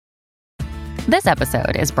This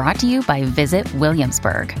episode is brought to you by Visit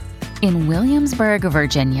Williamsburg. In Williamsburg,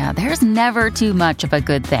 Virginia, there's never too much of a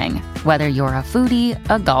good thing. Whether you're a foodie,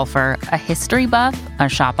 a golfer, a history buff, a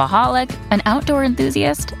shopaholic, an outdoor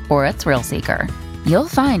enthusiast, or a thrill seeker, you'll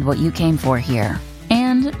find what you came for here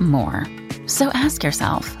and more. So ask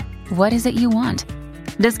yourself, what is it you want?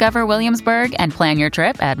 Discover Williamsburg and plan your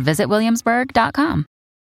trip at visitwilliamsburg.com.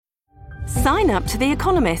 Sign up to The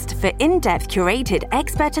Economist for in-depth curated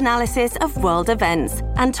expert analysis of world events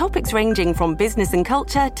and topics ranging from business and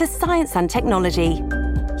culture to science and technology.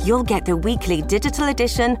 You'll get the weekly digital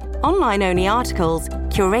edition, online-only articles,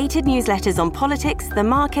 curated newsletters on politics, the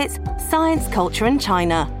markets, science, culture and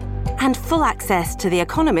China, and full access to The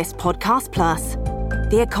Economist Podcast Plus.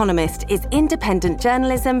 The Economist is independent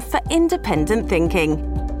journalism for independent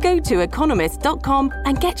thinking. Go to economist.com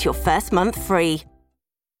and get your first month free.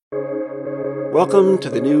 Welcome to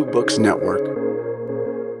the New Books Network.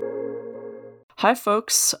 Hi,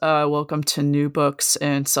 folks. Welcome to New Books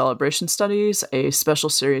in Celebration Studies, a special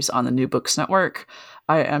series on the New Books Network.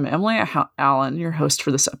 I am Emily Allen, your host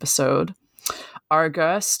for this episode. Our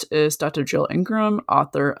guest is Dr. Jill Ingram,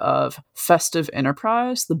 author of Festive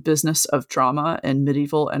Enterprise, The Business of Drama in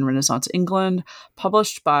Medieval and Renaissance England,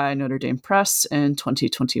 published by Notre Dame Press in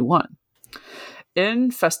 2021.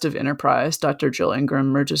 In Festive Enterprise, Dr. Jill Ingram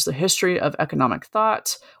merges the history of economic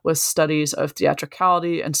thought with studies of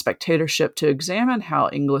theatricality and spectatorship to examine how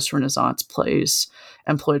English Renaissance plays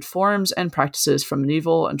employed forms and practices from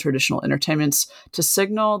medieval and traditional entertainments to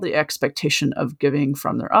signal the expectation of giving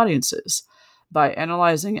from their audiences. By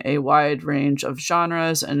analyzing a wide range of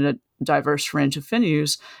genres and a diverse range of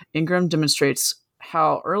venues, Ingram demonstrates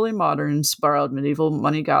how early moderns borrowed medieval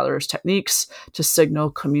money gatherers' techniques to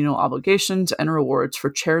signal communal obligations and rewards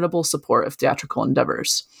for charitable support of theatrical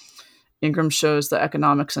endeavors. Ingram shows that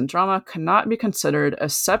economics and drama cannot be considered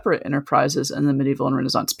as separate enterprises in the medieval and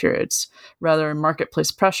Renaissance periods. Rather,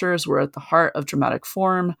 marketplace pressures were at the heart of dramatic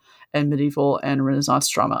form and medieval and Renaissance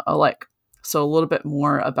drama alike. So a little bit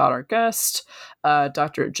more about our guest.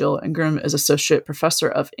 Dr. Jill Ingram is Associate Professor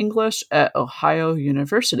of English at Ohio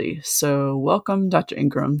University. So welcome, Dr.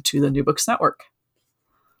 Ingram, to the New Books Network.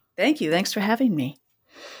 Thank you. Thanks for having me.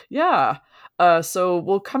 Yeah. So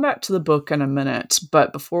we'll come back to the book in a minute.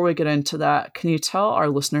 But before we get into that, can you tell our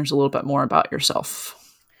listeners a little bit more about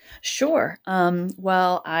yourself? Sure.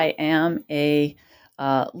 Well, I am a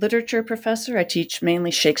literature professor. I teach mainly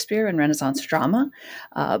Shakespeare and Renaissance drama,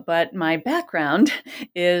 but my background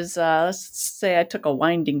is, let's say I took a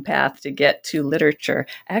winding path to get to literature.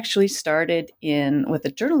 I actually started with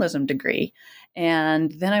a journalism degree,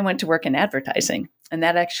 and then I went to work in advertising. And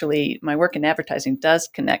that actually, my work in advertising does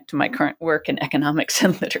connect to my current work in economics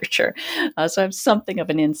and literature. So I have something of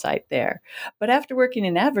an insight there. But after working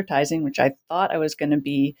in advertising, which I thought I was going to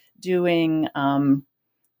be doing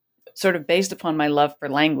sort of based upon my love for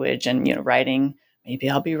language and, writing, maybe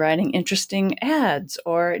I'll be writing interesting ads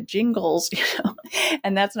or jingles,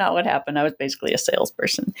 and that's not what happened. I was basically a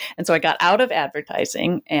salesperson. And so I got out of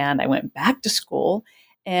advertising and I went back to school,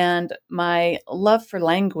 and my love for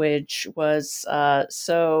language was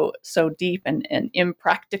so deep and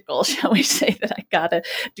impractical, shall we say, that I got a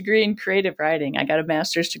degree in creative writing. I got a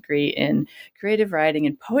master's degree in creative writing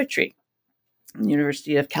and poetry from the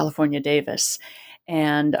University of California, Davis.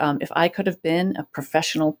 And if I could have been a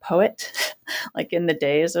professional poet, like in the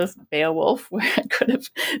days of Beowulf, where I could have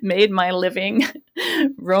made my living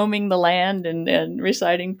roaming the land and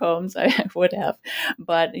reciting poems, I would have.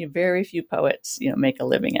 But very few poets, make a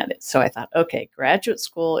living at it. So I thought, okay, graduate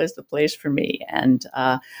school is the place for me. And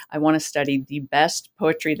I want to study the best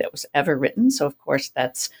poetry that was ever written. So, of course,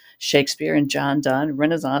 that's Shakespeare and John Donne,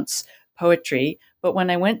 Renaissance poetry. But when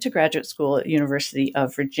I went to graduate school at the University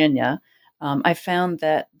of Virginia, I found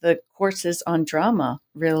that the courses on drama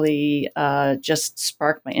really just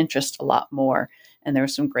sparked my interest a lot more. And there were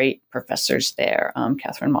some great professors there.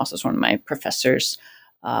 Catherine Moss was one of my professors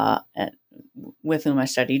with whom I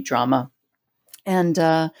studied drama.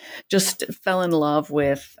 And just fell in love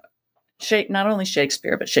with not only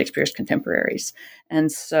Shakespeare, but Shakespeare's contemporaries.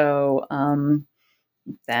 And so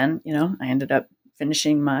then, I ended up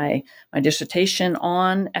finishing my dissertation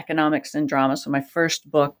on economics and drama. So my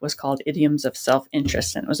first book was called Idioms of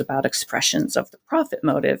Self-Interest, and it was about expressions of the profit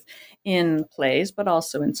motive in plays, but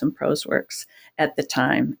also in some prose works at the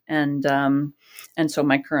time. And so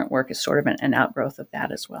my current work is sort of an outgrowth of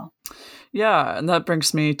that as well. Yeah, and that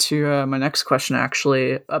brings me to my next question,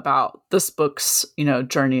 actually, about this book's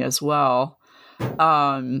journey as well.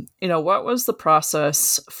 What was the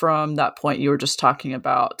process from that point you were just talking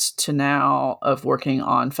about to now of working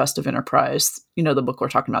on Festive Enterprise, the book we're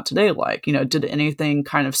talking about today, did anything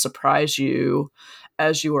kind of surprise you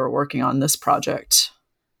as you were working on this project?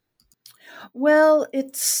 Well,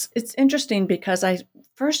 it's interesting because I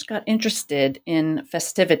first got interested in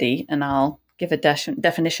festivity, and I'll give a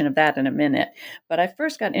definition of that in a minute. But I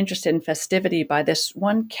first got interested in festivity by this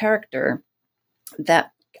one character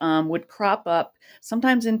that would crop up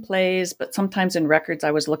sometimes in plays, but sometimes in records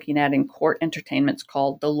I was looking at in court entertainments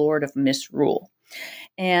called the Lord of Misrule.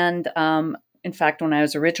 And in fact, when I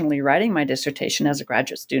was originally writing my dissertation as a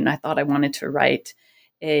graduate student, I thought I wanted to write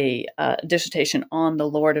a dissertation on the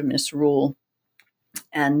Lord of Misrule.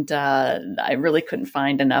 And I really couldn't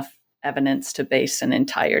find enough evidence to base an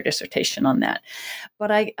entire dissertation on that. But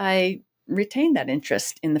I retained that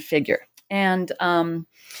interest in the figure and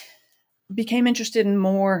became interested in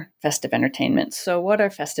more festive entertainments. So what are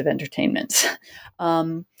festive entertainments?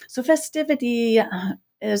 So festivity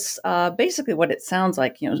is basically what it sounds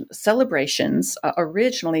like, celebrations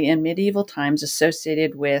originally in medieval times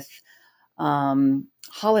associated with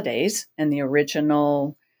holidays, and the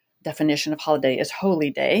original definition of holiday is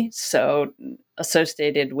holy day. So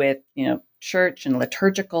associated with, church and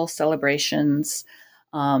liturgical celebrations,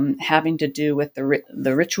 having to do with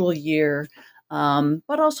the ritual year,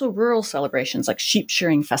 but also rural celebrations like sheep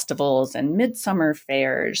shearing festivals and midsummer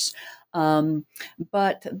fairs.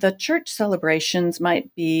 But the church celebrations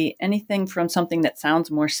might be anything from something that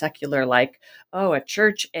sounds more secular, like, a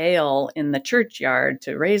church ale in the churchyard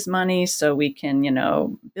to raise money so we can,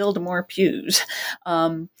 build more pews,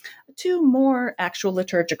 to more actual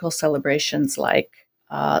liturgical celebrations like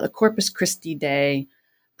the Corpus Christi Day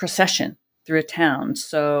procession through a town.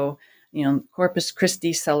 So, Corpus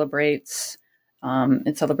Christi celebrates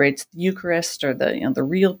the Eucharist, or the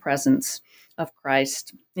real presence of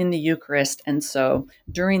Christ in the Eucharist. And so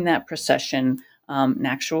during that procession, an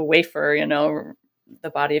actual wafer, the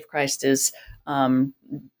body of Christ is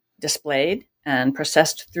displayed and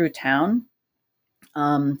processed through town.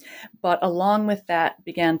 But along with that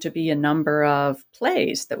began to be a number of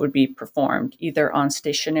plays that would be performed either on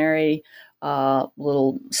stationary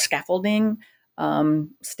little scaffolding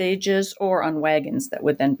stages or on wagons that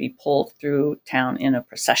would then be pulled through town in a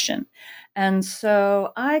procession. And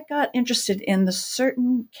so I got interested in the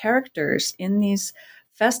certain characters in these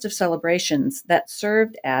festive celebrations that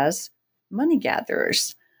served as money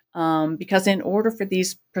gatherers. Because in order for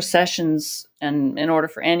these processions and in order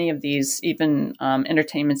for any of these even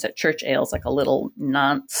entertainments at church ales, like a little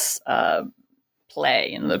nonce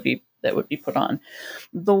play that would be put on,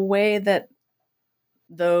 the way that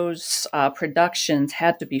those productions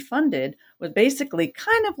had to be funded was basically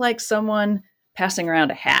kind of like someone passing around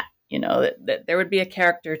a hat. That there would be a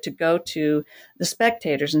character to go to the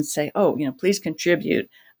spectators and say, please contribute.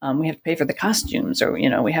 We have to pay for the costumes, or,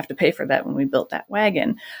 we have to pay for that when we built that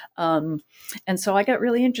wagon. And so I got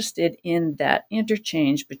really interested in that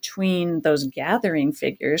interchange between those gathering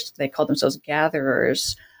figures. They called themselves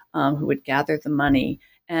gatherers, who would gather the money,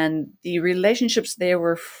 and the relationships they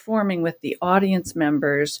were forming with the audience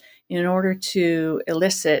members in order to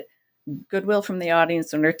elicit goodwill from the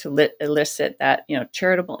audience, in order to elicit that,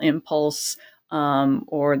 charitable impulse,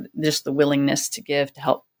 or just the willingness to give to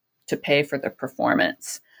help to pay for the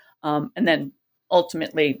performance. And then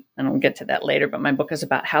ultimately, and I'll get to that later, but my book is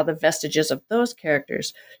about how the vestiges of those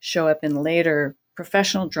characters show up in later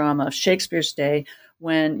professional drama of Shakespeare's day,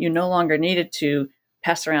 when you no longer needed to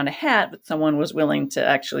pass around a hat, but someone was willing to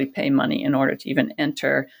actually pay money in order to even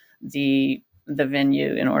enter the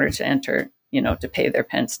venue, in order to enter, to pay their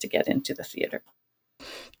pence to get into the theater.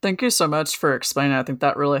 Thank you so much for explaining. I think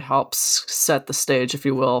that really helps set the stage, if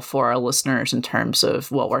you will, for our listeners in terms of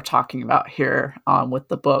what we're talking about here with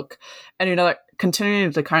the book. And,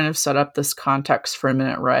 continuing to kind of set up this context for a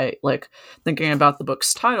minute, right? Like thinking about the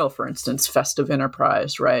book's title, for instance, Festive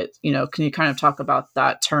Enterprise, right? Can you kind of talk about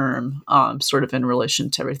that term sort of in relation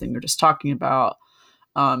to everything you're just talking about?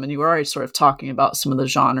 And you were already sort of talking about some of the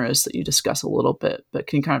genres that you discuss a little bit, but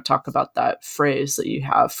can you kind of talk about that phrase that you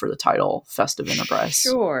have for the title, Festive Enterprise?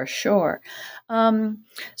 Sure.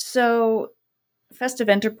 So Festive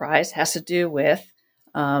Enterprise has to do with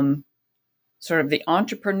sort of the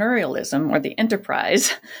entrepreneurialism or the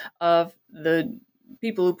enterprise of the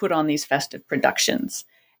people who put on these festive productions.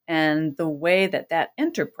 And the way that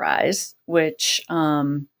enterprise, which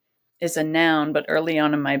is a noun, but early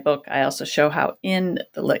on in my book, I also show how in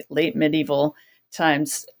the late medieval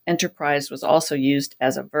times, enterprise was also used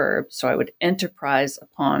as a verb. So I would enterprise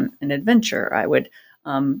upon an adventure. I would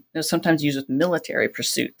sometimes use with military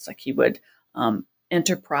pursuits, like he would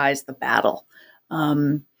enterprise the battle.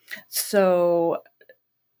 So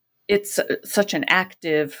it's such an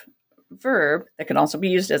active verb that can also be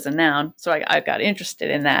used as a noun. So I got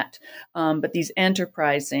interested in that. But these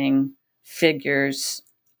enterprising figures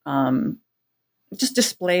just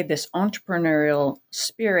displayed this entrepreneurial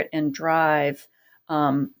spirit and drive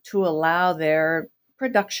to allow their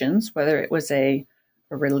productions, whether it was a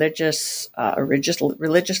religiously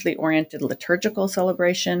oriented liturgical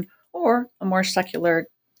celebration or a more secular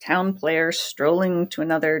town players strolling to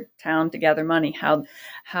another town to gather money, how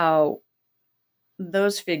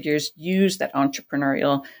those figures use that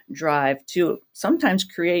entrepreneurial drive to sometimes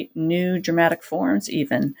create new dramatic forms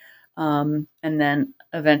even, and then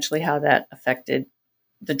eventually how that affected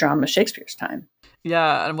the drama of Shakespeare's time.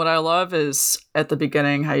 Yeah, and what I love is at the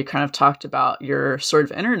beginning how you kind of talked about your sort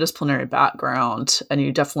of interdisciplinary background, and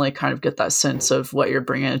you definitely kind of get that sense of what you're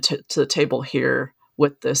bringing to the table here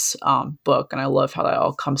with this book, and I love how that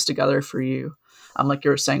all comes together for you, like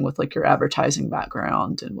you were saying with like your advertising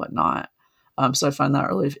background and whatnot. So I find that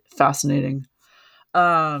really fascinating.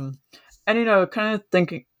 And kind of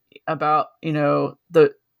thinking about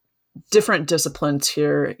the different disciplines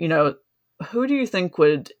here, who do you think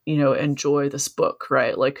would, enjoy this book,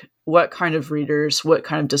 right? Like what kind of readers, what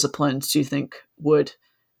kind of disciplines do you think would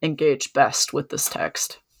engage best with this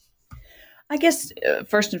text? I guess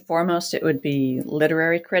first and foremost, it would be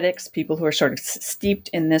literary critics, people who are sort of steeped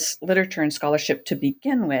in this literature and scholarship to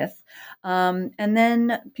begin with. And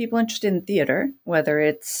then people interested in theater, whether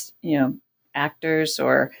it's, actors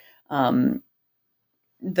or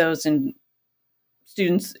those in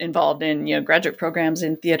students involved in graduate programs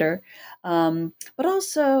in theater, but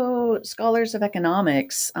also scholars of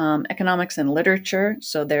economics, economics and literature.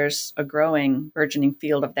 So there's a growing, burgeoning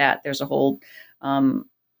field of that. There's a whole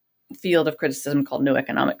field of criticism called new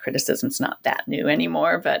economic criticism. It's not that new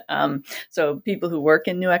anymore, but so people who work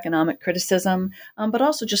in new economic criticism, but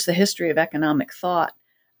also just the history of economic thought,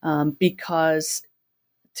 because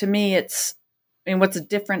to me, what's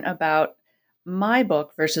different about my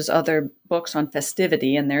book versus other books on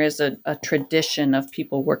festivity, and there is a tradition of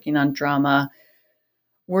people working on drama,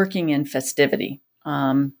 working in festivity.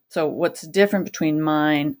 So what's different between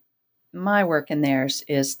my work and theirs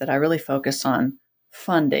is that I really focus on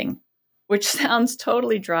funding, which sounds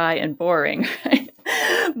totally dry and boring, right?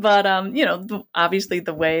 But obviously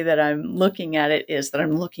the way that I'm looking at it is that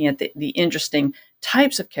I'm looking at the interesting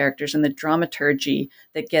types of characters and the dramaturgy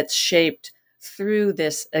that gets shaped through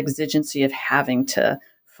this exigency of having to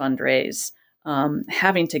fundraise,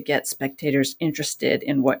 having to get spectators interested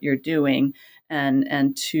in what you're doing,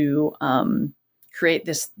 and to create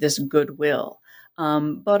this goodwill.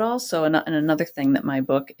 But also, and another thing that my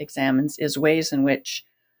book examines is ways in which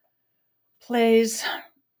plays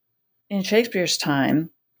in Shakespeare's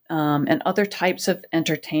time and other types of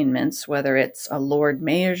entertainments, whether it's a Lord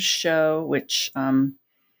Mayor's show, which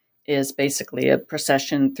is basically a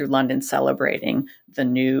procession through London celebrating the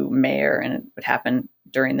new mayor, and it would happen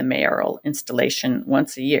during the mayoral installation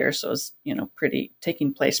once a year. So it's,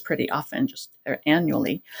 taking place pretty often, just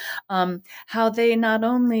annually. How they not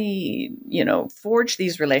only, forge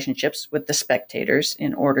these relationships with the spectators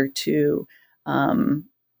in order to,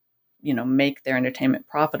 make their entertainment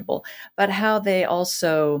profitable, but how they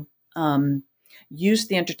also use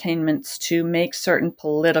the entertainments to make certain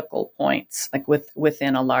political points, like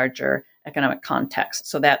within a larger economic context.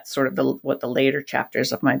 So that's sort of what the later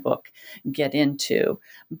chapters of my book get into.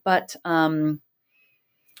 But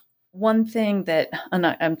one thing that, and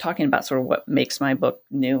I'm talking about sort of what makes my book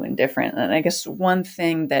new and different, and I guess one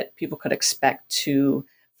thing that people could expect to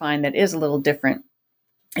find that is a little different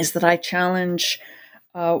is that I challenge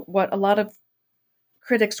what a lot of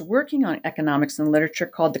critics working on economics and literature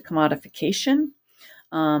called the commodification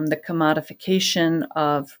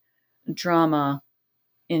of drama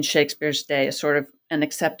in Shakespeare's day is sort of an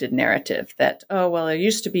accepted narrative that, there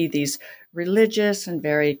used to be these religious and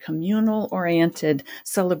very communal-oriented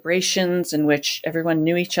celebrations in which everyone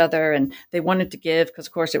knew each other and they wanted to give because,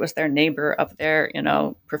 of course, it was their neighbor up there,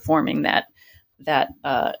 performing that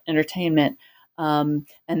entertainment. And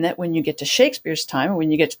that when you get to Shakespeare's time, or when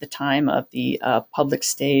you get to the time of the public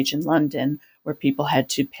stage in London, where people had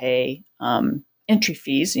to pay entry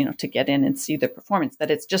fees, to get in and see the performance,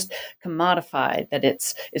 that it's just commodified, that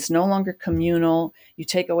it's no longer communal. You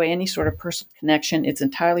take away any sort of personal connection. It's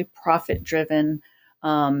entirely profit driven.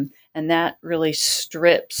 And that really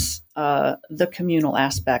strips the communal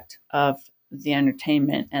aspect of the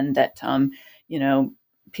entertainment, and that,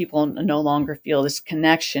 people no longer feel this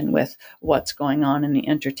connection with what's going on in the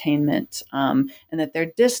entertainment, and that they're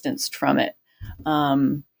distanced from it,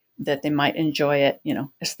 that they might enjoy it,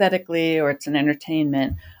 aesthetically, or it's an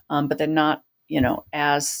entertainment, but they're not,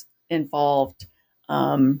 as involved.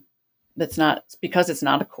 That's not because it's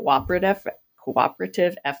not a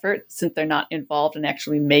cooperative effort, since they're not involved in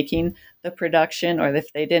actually making the production, or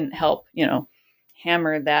if they didn't help,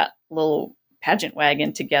 hammer that little pageant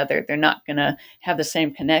wagon together, they're not going to have the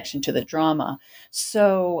same connection to the drama.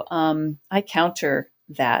 So I counter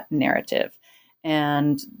that narrative.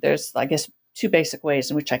 And there's, I guess, two basic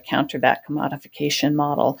ways in which I counter that commodification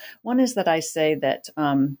model. One is that I say that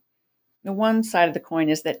the one side of the coin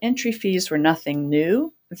is that entry fees were nothing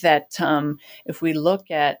new, that if we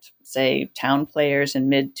look at, say, town players and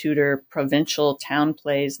mid-Tudor provincial town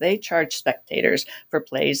plays, they charge spectators for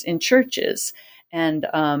plays in churches. And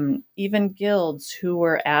even guilds who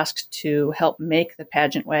were asked to help make the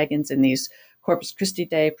pageant wagons in these Corpus Christi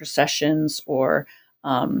Day processions, or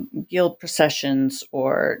guild processions,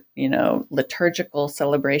 or, liturgical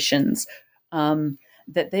celebrations,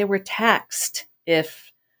 that they were taxed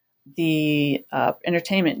if the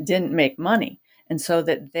entertainment didn't make money. And so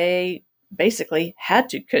that they basically had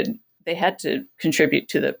to contribute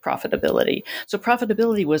to the profitability. So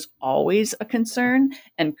profitability was always a concern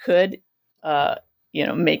and could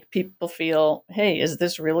make people feel, hey, is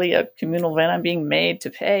this really a communal event I'm being made to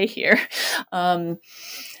pay here? And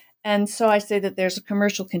so I say that there's a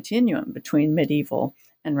commercial continuum between medieval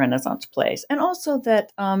and Renaissance plays. And also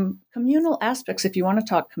that communal aspects, if you want to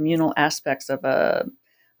talk communal aspects of a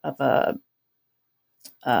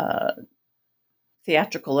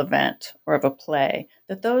theatrical event or of a play,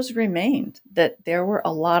 that those remained, that there were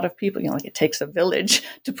a lot of people, like it takes a village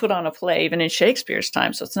to put on a play, even in Shakespeare's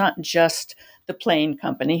time. So it's not just the playing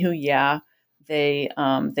company who, they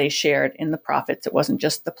shared in the profits. It wasn't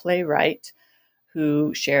just the playwright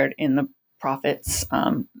who shared in the profits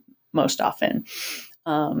most often.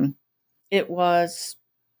 It was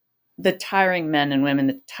the tiring men and women.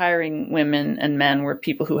 The tiring women and men were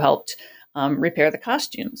people who helped repair the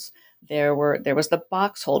costumes. There was the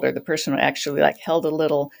box holder, the person who actually held a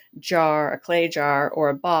little jar, a clay jar, or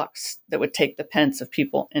a box that would take the pence of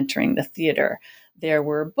people entering the theater. There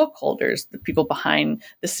were book holders, the people behind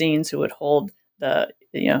the scenes who would hold the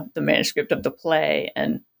manuscript of the play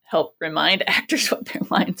and help remind actors what their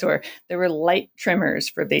lines were. There were light trimmers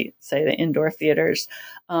for the indoor theaters.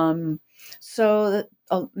 So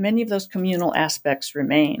many of those communal aspects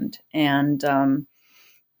remained. And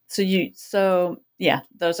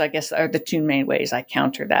those, I guess, are the two main ways I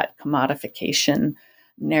counter that commodification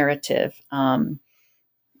narrative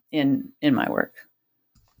in my work.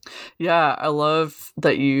 Yeah, I love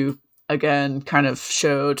that you, again, kind of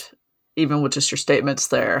showed, even with just your statements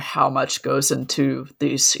there, how much goes into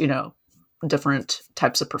these, different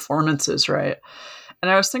types of performances, right? And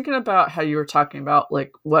I was thinking about how you were talking about,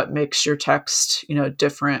 what makes your text,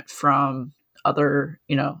 different from other,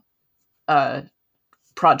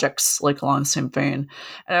 projects along the same vein.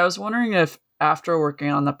 And I was wondering if, after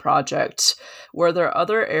working on the project, were there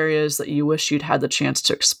other areas that you wish you'd had the chance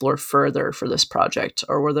to explore further for this project?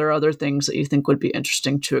 Or were there other things that you think would be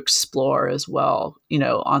interesting to explore as well,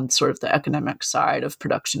 on sort of the economic side of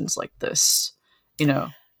productions like this,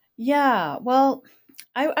 Yeah, well,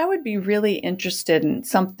 I would be really interested in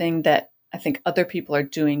something that I think other people are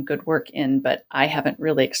doing good work in, but I haven't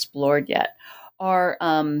really explored yet, are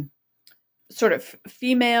sort of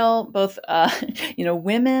female, both,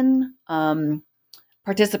 women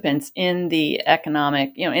participants in the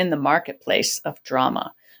economic, in the marketplace of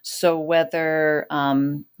drama. So whether,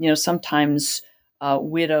 sometimes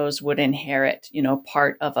widows would inherit,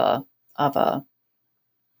 part of a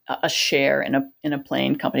share in a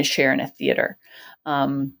playing company, share in a theater.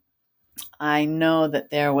 I know that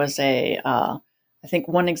there was I think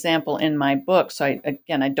one example in my book, so I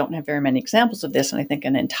don't have very many examples of this, and I think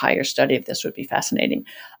an entire study of this would be fascinating.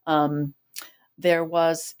 There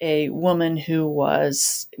was a woman who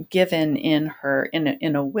was given in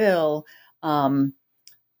a will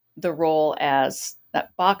the role as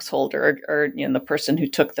that box holder, or the person who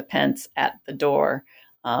took the pence at the door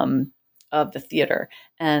of the theater,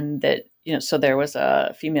 and that so there was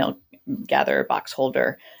a female gatherer, box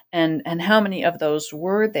holder. And how many of those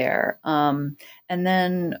were there? And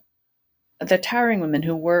then the tiring women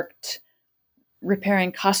who worked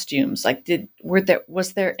repairing costumes,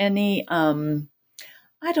 was there any,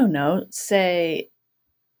 I don't know, say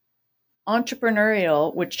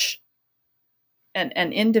entrepreneurial,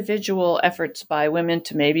 and individual efforts by women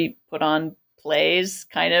to maybe put on plays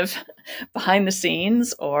kind of behind the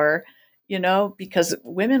scenes, or, because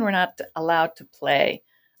women were not allowed to play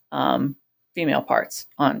female parts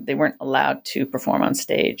they weren't allowed to perform on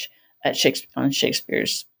stage in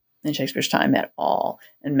Shakespeare's time at all.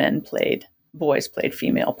 And boys played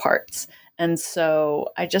female parts. And so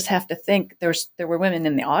I just have to think there were women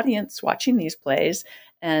in the audience watching these plays,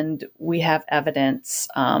 and we have evidence,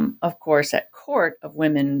 of course, at court of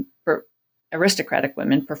women, aristocratic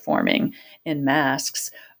women performing in masks,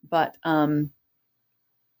 but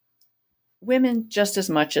women just as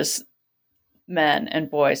much as men and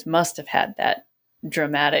boys must have had that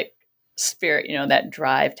dramatic spirit, that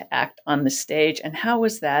drive to act on the stage. And how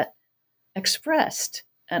was that expressed?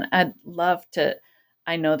 And I'd love to,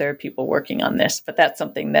 I know there are people working on this, but that's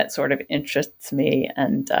something that sort of interests me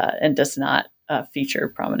and does not feature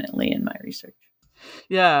prominently in my research.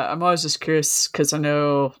 Yeah, I'm always just curious because I don't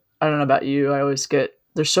know about you, I always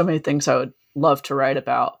there's so many things I would love to write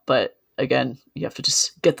about, but again, you have to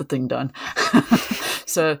just get the thing done.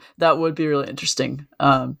 So that would be really interesting.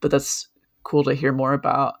 But that's cool to hear more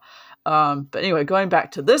about. But anyway, going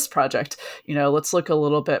back to this project, let's look a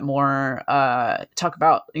little bit more, talk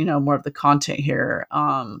about, more of the content here.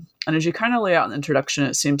 And as you kind of lay out in the introduction,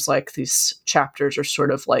 it seems like these chapters are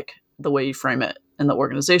sort of like the way you frame it in the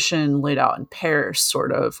organization, laid out in pairs,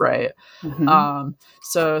 sort of, right? Mm-hmm.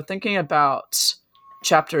 So thinking about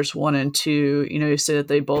chapters 1 and 2, you say that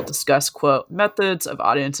they both discuss, quote, methods of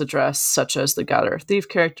audience address, such as the gatherer thief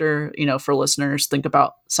character. For listeners, think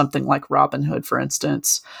about something like Robin Hood, for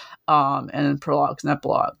instance, and prologues and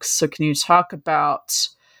epilogues. So can you talk about,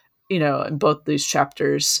 in both these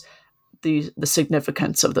chapters, the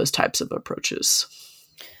significance of those types of approaches?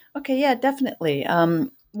 Okay, yeah, definitely.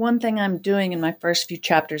 One thing I'm doing in my first few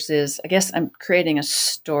chapters is, I guess I'm creating a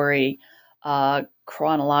story,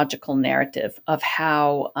 chronological narrative of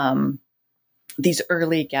how these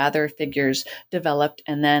early gatherer figures developed,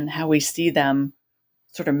 and then how we see them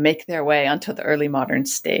sort of make their way onto the early modern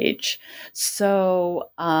stage. So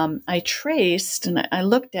I traced and I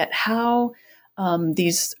looked at how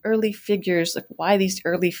these early figures, like why these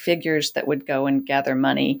early figures that would go and gather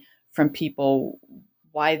money from people,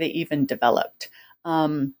 why they even developed.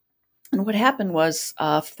 And what happened was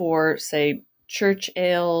for, say, church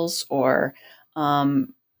ales or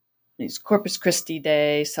these Corpus Christi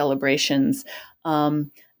Day celebrations,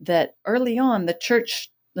 that early on the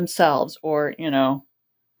church themselves, or,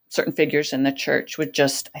 certain figures in the church would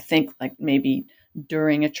just, I think, like maybe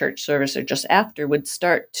during a church service or just after, would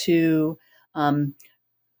start to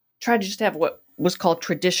try to just have what was called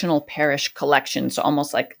traditional parish collections,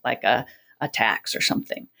 almost like a tax or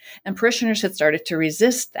something. And parishioners had started to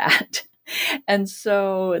resist that. And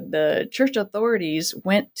so the church authorities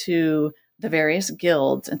went to the various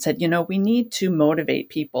guilds and said, we need to motivate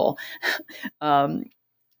people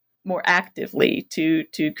more actively to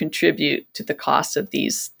contribute to the cost of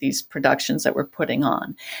these productions that we're putting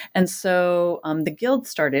on. And so the guild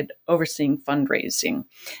started overseeing fundraising,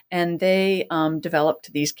 and they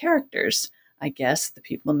developed these characters. I guess the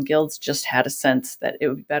people in the guilds just had a sense that it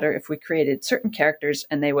would be better if we created certain characters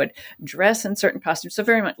and they would dress in certain costumes. So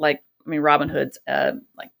very much like, Robin Hood's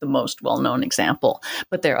like the most well-known example,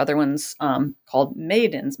 but there are other ones called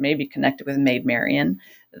maidens, maybe connected with Maid Marian.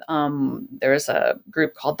 There's a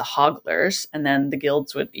group called the Hogglers, and then the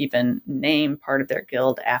guilds would even name part of their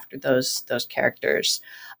guild after those characters.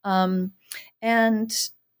 And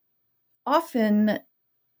often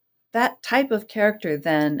that type of character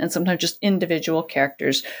then, and sometimes just individual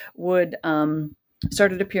characters, would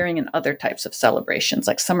started appearing in other types of celebrations,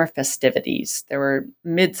 like summer festivities. There were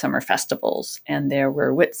midsummer festivals, and there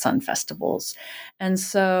were Whitsun festivals. And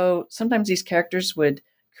so sometimes these characters would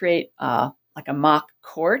create like a mock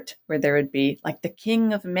court where there would be like the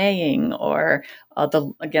King of Maying or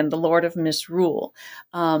the Lord of Misrule.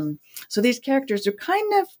 So these characters are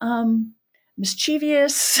kind of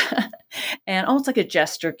mischievous and almost like a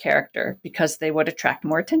jester character because they would attract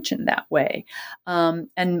more attention that way. And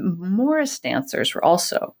Morris dancers were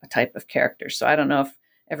also a type of character. So I don't know if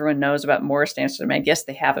everyone knows about Morris dancers. I guess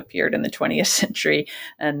they have appeared in the 20th century,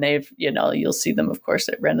 and they've, you'll see them, of course,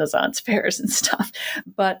 at Renaissance fairs and stuff.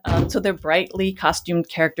 But so they're brightly costumed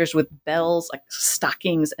characters with bells, like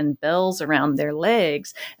stockings and bells around their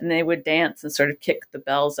legs, and they would dance and sort of kick the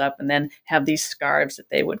bells up and then have these scarves that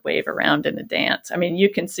they would wave around in a dance. You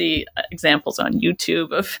can see examples on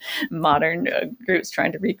YouTube of modern groups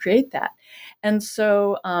trying to recreate that. And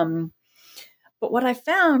so, but what I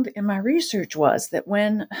found in my research was that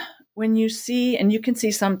when you see, and you can see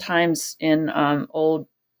sometimes in old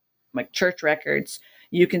like church records,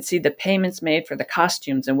 you can see the payments made for the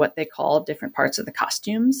costumes and what they call different parts of the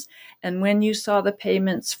costumes. And when you saw the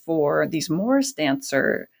payments for these Morris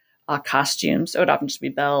dancer costumes, it would often just be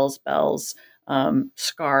bells,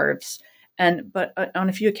 scarves. But on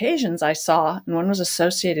a few occasions I saw, and one was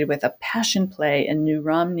associated with a passion play in New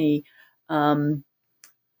Romney,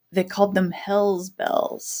 they called them Hell's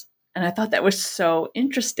Bells. And I thought that was so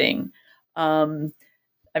interesting. It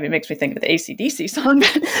makes me think of the AC/DC song,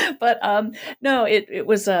 but no, it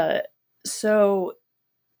was so,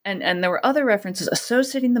 and there were other references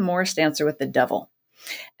associating the Morris dancer with the devil.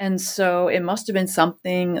 And so it must have been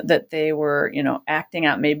something that they were, acting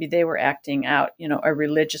out. Maybe they were acting out, a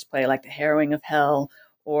religious play like the Harrowing of Hell,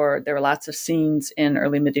 or there were lots of scenes in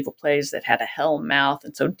early medieval plays that had a hell mouth.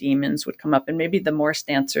 And so demons would come up, and maybe the Morris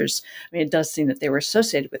dancers, it does seem that they were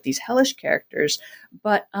associated with these hellish characters,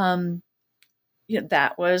 but,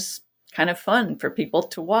 that was kind of fun for people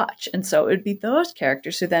to watch. And so it would be those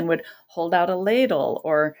characters who then would hold out a ladle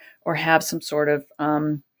or have some sort of,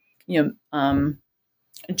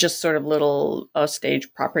 just sort of little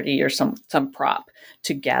stage property or some prop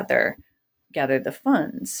to gather the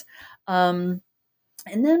funds. And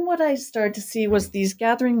then what I started to see was these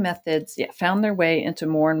gathering methods found their way into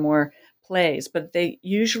more and more plays, but the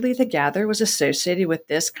gather was associated with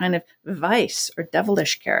this kind of vice or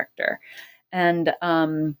devilish character. And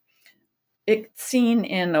it's seen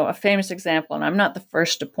in a famous example, and I'm not the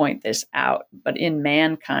first to point this out, but in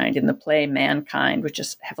Mankind, in the play Mankind, which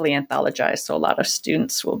is heavily anthologized, so a lot of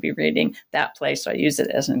students will be reading that play, so I use it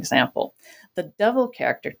as an example. The devil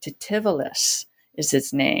character, Titivulus is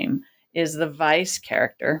his name, is the vice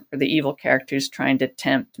character, or the evil character who's trying to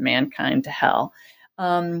tempt mankind to hell.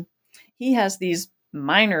 He has these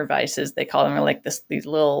minor vices, they call them, like these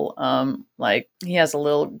little, he has a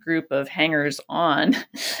little group of hangers on,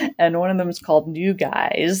 and one of them is called New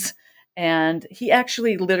Guys. And he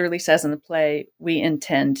actually literally says in the play, we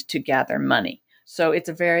intend to gather money. So it's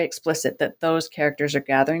very explicit that those characters are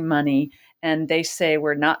gathering money, and they say,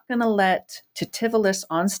 we're not going to let Titivulus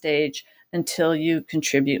on stage until you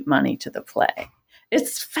contribute money to the play.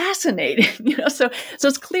 It's fascinating, so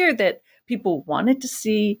it's clear that people wanted to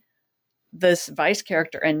see this vice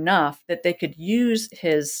character enough that they could use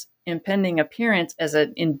his impending appearance as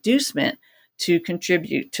an inducement to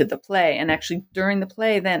contribute to the play. And actually during the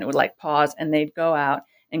play, then it would pause and they'd go out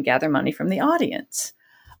and gather money from the audience.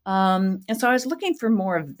 And so I was looking for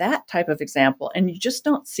more of that type of example, and you just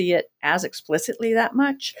don't see it as explicitly that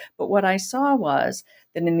much. But what I saw was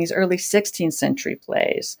that in these early 16th century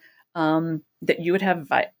plays, that you would have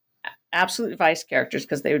absolute vice characters,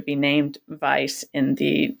 because they would be named vice in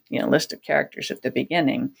the list of characters at the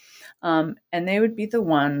beginning, and they would be the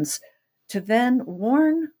ones to then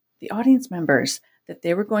warn the audience members that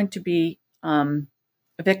they were going to be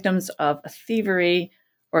victims of a thievery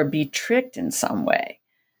or be tricked in some way.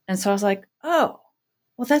 And so I was like, oh,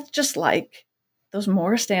 well, that's just like those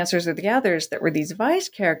Morris dancers or the others that were these vice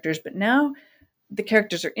characters, but now the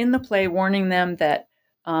characters are in the play warning them that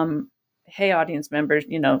hey, audience members,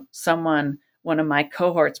 one of my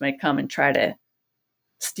cohorts may come and try to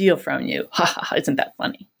steal from you. Ha ha ha, isn't that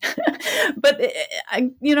funny? But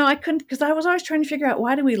I couldn't, because I was always trying to figure out,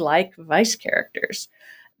 why do we like vice characters?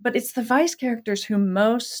 But it's the vice characters who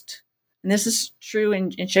most, and this is true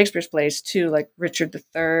in Shakespeare's plays too, like Richard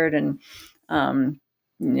III and,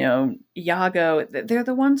 Iago, they're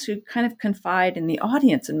the ones who kind of confide in the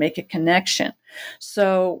audience and make a connection.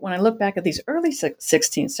 So when I look back at these early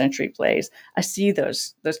 16th century plays, I see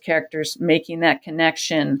those characters making that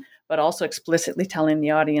connection, but also explicitly telling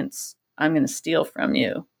the audience, I'm going to steal from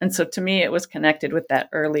you. And so to me, it was connected with that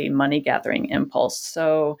early money gathering impulse.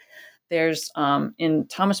 So there's in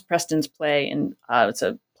Thomas Preston's play, and it's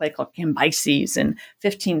a play called Cambyses in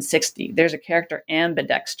 1560, there's a character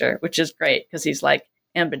Ambidexter, which is great because he's like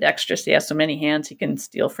ambidextrous. He has so many hands he can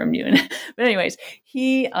steal from you. But anyways,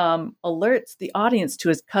 he alerts the audience to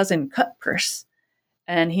his cousin Cutpurse.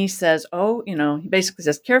 And he says, he basically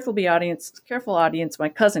says, careful audience, my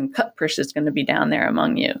cousin Cutpurse is going to be down there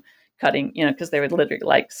among you, cutting, because they would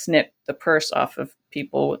literally snip the purse off of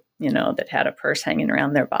people, that had a purse hanging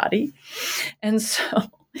around their body. And so,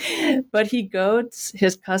 but he goads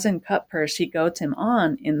his cousin Cutpurse, he goads him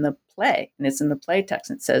on in the play, and it's in the play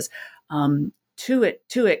text. It says, to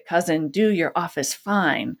it, cousin, do your office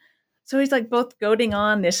fine. So he's both goading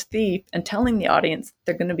on this thief and telling the audience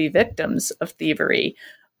they're going to be victims of thievery,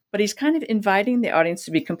 but he's kind of inviting the audience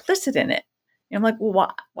to be complicit in it. And I'm like,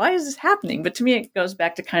 well, why is this happening? But to me, it goes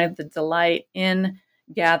back to kind of the delight in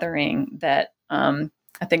gathering that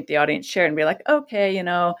I think the audience shared, and be like, okay,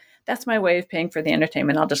 that's my way of paying for the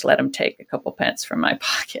entertainment. I'll just let him take a couple pence from my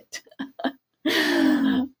pocket.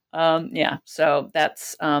 So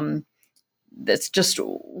that's just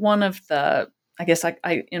one of the, I guess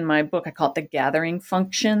I in my book, I call it the gathering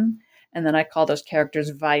function. And then I call those characters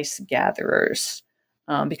vice gatherers,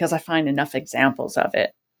 because I find enough examples of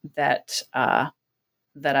it that I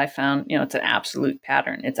found, it's an absolute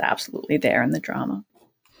pattern. It's absolutely there in the drama.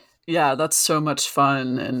 Yeah, that's so much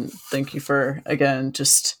fun. And thank you for, again,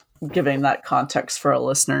 just giving that context for our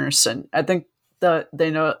listeners. And I think that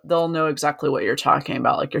they'll know exactly what you're talking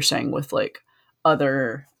about. Like you're saying with like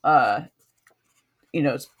other,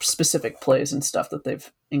 specific plays and stuff that they've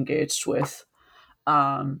engaged with.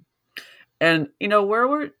 Um, and,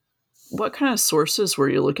 what kind of sources were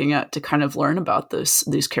you looking at to kind of learn about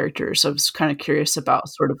these characters? I was kind of curious about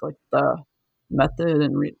sort of like the method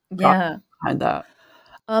and process Yeah. behind that.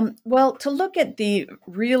 Well, to look at the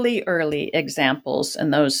really early examples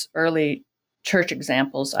and those early church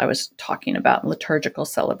examples I was talking about, liturgical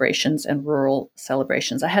celebrations and rural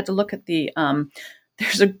celebrations, I had to look at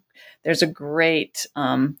there's a there's a great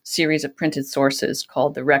series of printed sources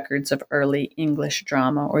called the Records of Early English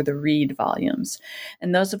Drama, or the Reed volumes.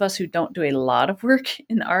 And those of us who don't do a lot of work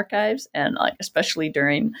in archives, and like especially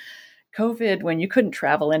during COVID, when you couldn't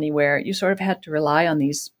travel anywhere, you sort of had to rely on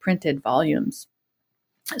these printed volumes.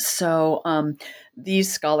 So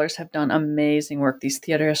these scholars have done amazing work. These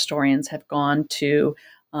theater historians have gone to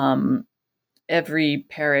every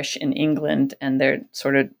parish in England, and they're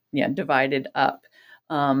sort of divided up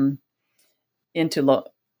into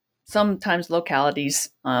sometimes localities,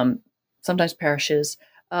 sometimes parishes,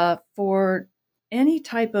 for any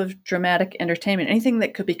type of dramatic entertainment, anything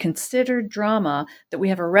that could be considered drama that we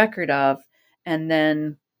have a record of. And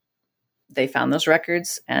then they found those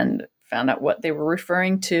records and found out what they were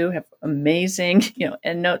referring to, have amazing,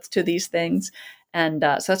 endnotes to these things. And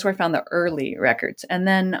so that's where I found the early records. And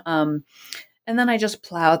then I just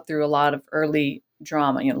plowed through a lot of early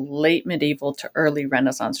drama, late medieval to early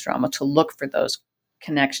Renaissance drama, to look for those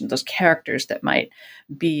connections, those characters that might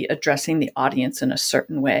be addressing the audience in a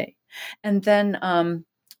certain way. And then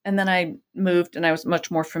I moved, and I was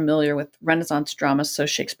much more familiar with Renaissance drama, so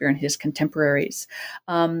Shakespeare and his contemporaries.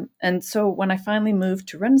 And so when I finally moved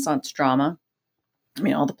to Renaissance drama,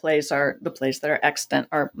 all the plays that are extant,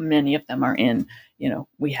 many of them are in,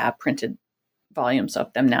 we have printed volumes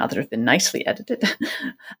of them now that have been nicely edited.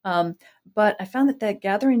 But I found that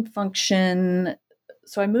gathering function,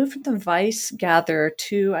 so I moved from the Vice Gather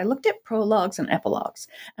I looked at prologues and epilogues.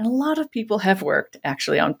 And a lot of people have worked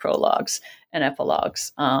actually on prologues and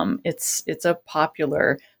epilogues. It's a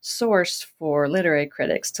popular source for literary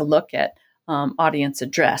critics to look at audience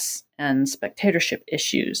address and spectatorship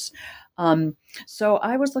issues. So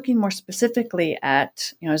I was looking more specifically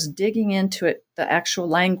at, I was digging into it, the actual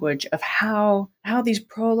language of how these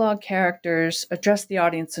prologue characters address the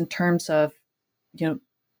audience in terms of,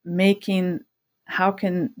 how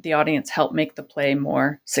can the audience help make the play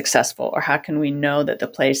more successful, or how can we know that the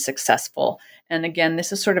play is successful? And again,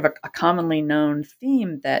 this is sort of a commonly known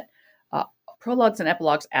theme that prologues and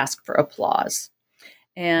epilogues ask for applause.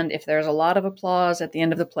 And if there's a lot of applause at the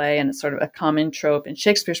end of the play, and it's sort of a common trope in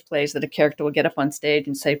Shakespeare's plays that a character will get up on stage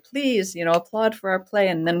and say, please, applaud for our play,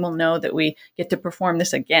 and then we'll know that we get to perform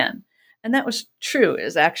this again. And that was true,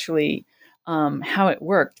 is actually how it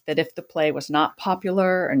worked, that if the play was not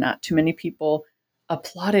popular or not too many people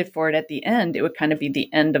applauded for it at the end, it would kind of be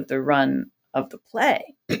the end of the run of the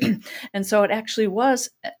play. And so it actually was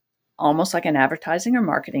almost like an advertising or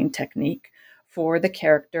marketing technique for the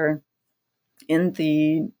character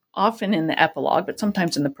often in the epilogue, but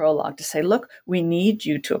sometimes in the prologue, to say, look, we need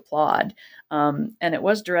you to applaud. And it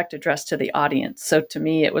was direct address to the audience. So to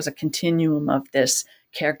me, it was a continuum of this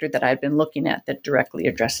character that I'd been looking at that directly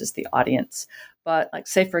addresses the audience. But like,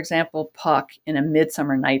 say, for example, Puck in A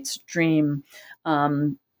Midsummer Night's Dream,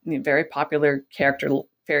 very popular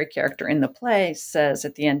fairy character in the play, says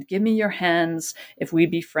at the end, give me your hands if we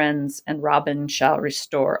be friends, and Robin shall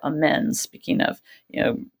restore amends. Speaking of,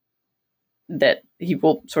 that he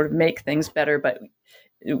will sort of make things better, but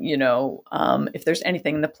if there's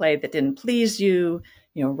anything in the play that didn't please you,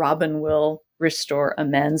 Robin will restore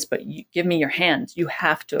amends, but you give me your hands, you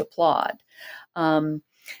have to applaud.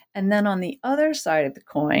 And then on the other side of the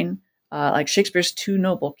coin, like Shakespeare's Two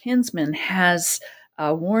Noble Kinsmen has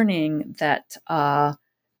a warning that, and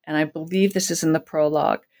I believe this is in the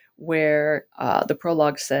prologue, where the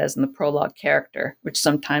prologue says, and the prologue character, which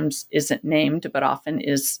sometimes isn't named, but often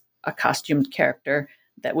is a costumed character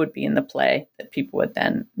that would be in the play that people would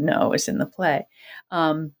then know is in the play.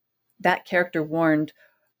 That character warned,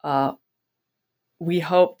 we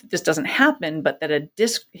hope that this doesn't happen, but that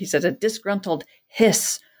he says, a disgruntled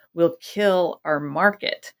hiss will kill our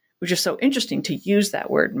market, which is so interesting to use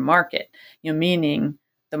that word market, meaning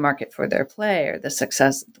the market for their play or the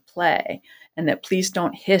success of the play, and that please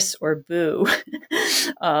don't hiss or boo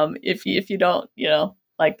if you don't,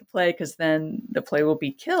 like the play, because then the play will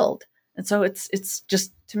be killed. And so it's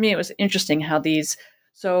just, to me, it was interesting how these,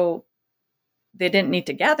 so they didn't need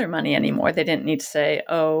to gather money anymore. They didn't need to say,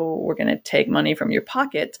 oh, we're going to take money from your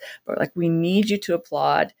pockets, but like, we need you to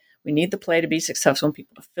applaud. We need the play to be successful and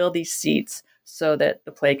people to fill these seats so that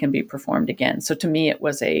the play can be performed again. So to me, it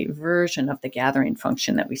was a version of the gathering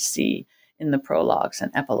function that we see in the prologues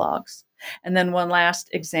and epilogues. And then one last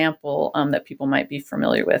example that people might be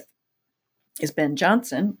familiar with is Ben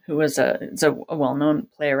Jonson, who was a well-known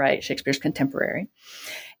playwright, Shakespeare's contemporary.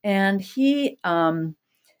 And he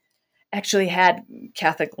actually had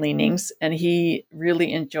Catholic leanings, and he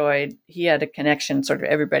really enjoyed, he had a connection, sort of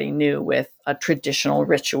everybody knew, with traditional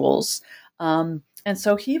rituals. And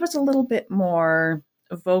so he was a little bit more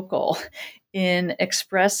vocal in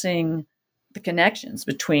expressing the connections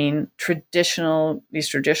between these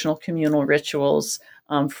traditional communal rituals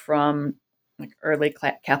from like early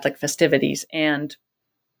Catholic festivities and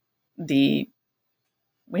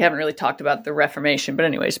we haven't really talked about the Reformation, but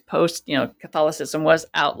anyways, Catholicism was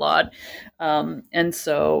outlawed. And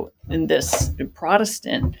so in this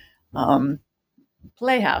Protestant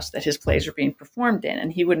playhouse that his plays were being performed in,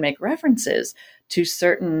 and he would make references to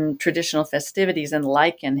certain traditional festivities and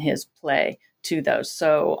liken his play to those.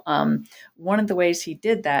 So one of the ways he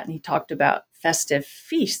did that, and he talked about festive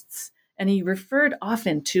feasts, and he referred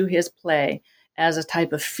often to his play as a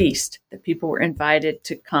type of feast that people were invited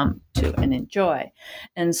to come to and enjoy.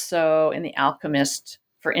 And so in The Alchemist,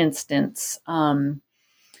 for instance, and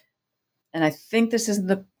I think this is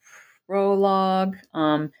the prologue,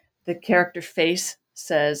 the character Face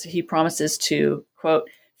says he promises to, quote,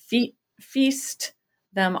 feast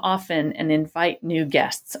them often and invite new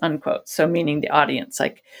guests, unquote. So meaning the audience,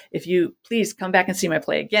 like, if you please come back and see my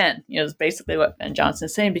play again, is basically what Ben Jonson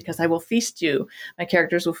is saying, because I will feast you, my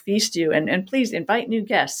characters will feast you, and please invite new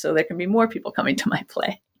guests so there can be more people coming to my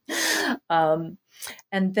play. And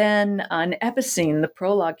then on Epicene, the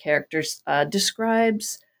prologue characters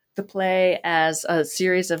describes the play as a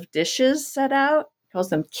series of dishes set out, calls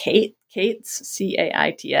them cates,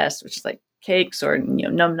 C-A-I-T-S, which is like cakes or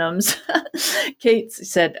num-nums. Cates, he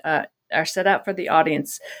said, are set out for the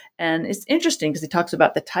audience. And it's interesting because he talks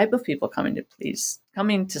about the type of people coming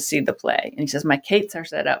to see the play. And he says, my cates are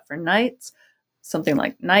set out for knights, something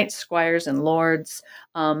like knights, squires, and lords,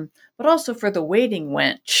 but also for the waiting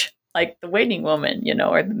wench, like the waiting woman,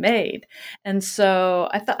 or the maid. And so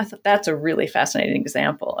I thought that's a really fascinating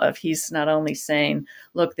example of, he's not only saying,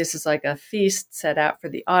 look, this is like a feast set out for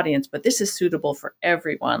the audience, but this is suitable for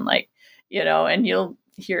everyone. Like, and you'll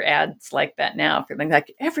hear ads like that now, feeling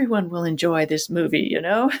like everyone will enjoy this movie,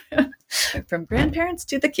 from grandparents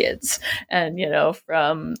to the kids, and,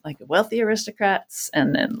 from like wealthy aristocrats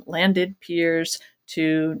and then landed peers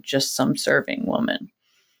to just some serving woman.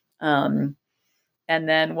 And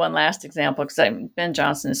then one last example, because Ben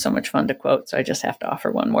Jonson is so much fun to quote, so I just have to offer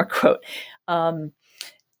one more quote. And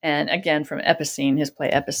again, from Epicene, his play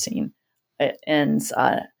Epicene, it ends,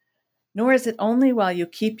 nor is it only while you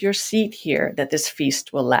keep your seat here that this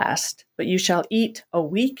feast will last, but you shall eat a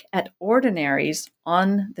week at ordinaries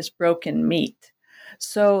on this broken meat.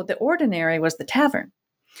 So the ordinary was the tavern.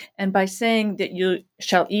 And by saying that you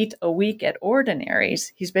shall eat a week at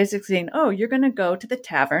ordinaries, he's basically saying, oh, you're going to go to the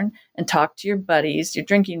tavern and talk to your buddies, your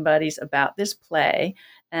drinking buddies, about this play.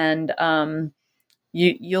 And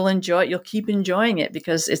you'll keep enjoying it,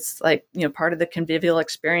 because it's like, part of the convivial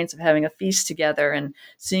experience of having a feast together, and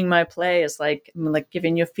seeing my play is like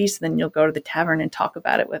giving you a feast. Then you'll go to the tavern and talk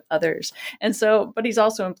about it with others. And so, but he's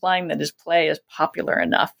also implying that his play is popular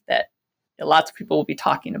enough that lots of people will be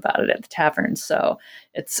talking about it at the tavern. So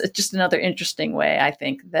it's just another interesting way, I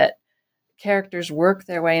think, that characters work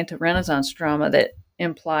their way into Renaissance drama that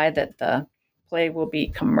imply that the play will be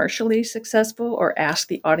commercially successful, or ask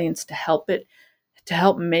the audience to help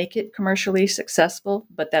make it commercially successful.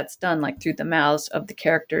 But that's done like through the mouths of the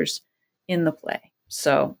characters in the play.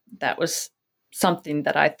 So that was something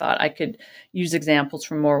that I thought I could use examples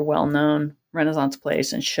from more well-known Renaissance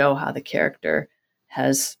plays and show how the character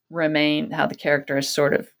has remained, how the character has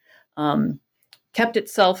sort of kept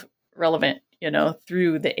itself relevant,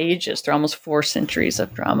 through the ages, through almost 4 centuries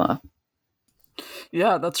of drama.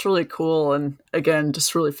 Yeah, that's really cool. And again,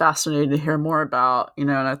 just really fascinating to hear more about, and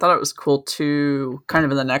I thought it was cool too, kind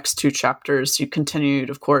of in the next 2 chapters, you continued,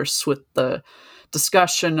 of course, with the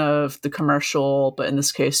discussion of the commercial, but in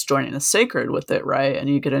this case, joining the sacred with it, right? And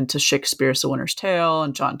you get into Shakespeare's The Winter's Tale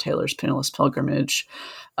and John Taylor's Penniless Pilgrimage.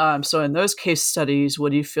 So in those case studies,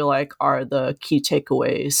 what do you feel like are the key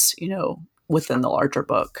takeaways, within the larger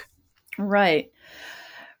book? Right.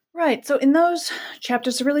 So in those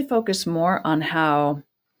chapters, really focus more on how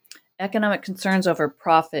economic concerns over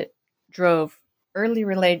profit drove early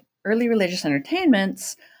religious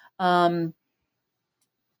entertainments, and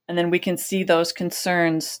then we can see those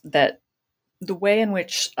concerns that the way in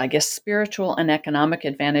which, I guess, spiritual and economic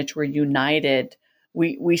advantage were united,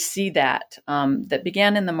 we see that that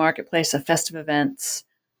began in the marketplace of festive events,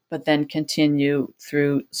 but then continue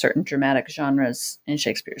through certain dramatic genres in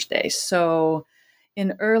Shakespeare's day. So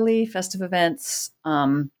in early festive events,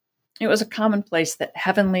 it was a commonplace that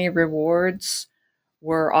heavenly rewards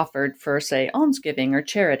were offered for, say, almsgiving or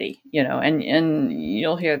charity, and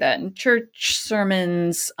you'll hear that in church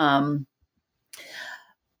sermons,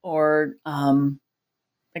 or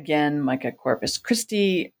again, like a Corpus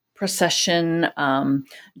Christi procession,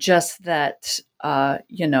 just that,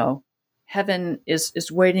 heaven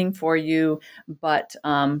is waiting for you. But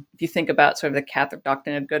if you think about sort of the Catholic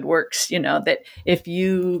doctrine of good works, that if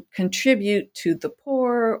you contribute to the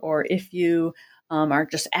poor, or if you are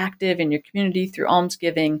just active in your community through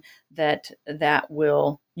almsgiving,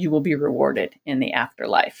 you will be rewarded in the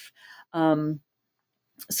afterlife.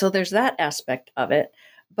 So there's that aspect of it.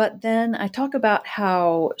 But then I talk about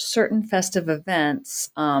how certain festive events,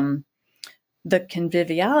 the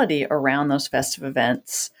conviviality around those festive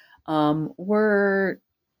events were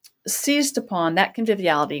seized upon. That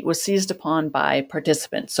conviviality was seized upon by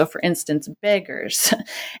participants. So for instance, beggars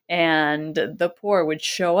and the poor would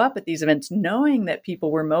show up at these events knowing that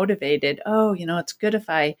people were motivated. Oh, it's good if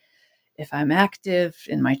I'm active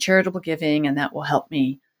in my charitable giving, and that will help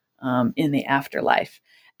me in the afterlife.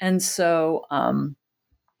 And so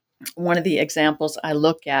one of the examples I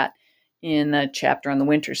look at in a chapter on The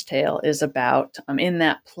Winter's Tale is about, in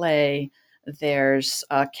that play, there's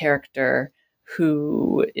a character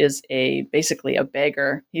who is basically a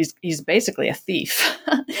beggar. He's basically a thief,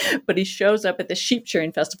 but he shows up at the sheep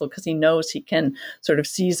shearing festival because he knows he can sort of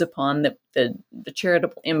seize upon the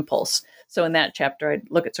charitable impulse. So in that chapter, I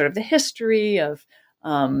look at sort of the history of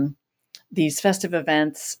these festive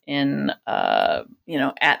events in,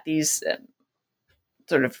 at these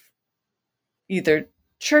sort of either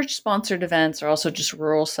church-sponsored events or also just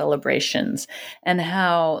rural celebrations, and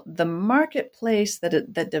how the marketplace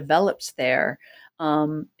that develops there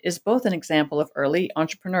is both an example of early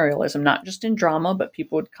entrepreneurialism, not just in drama, but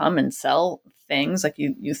people would come and sell things. Like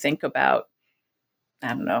you think about, I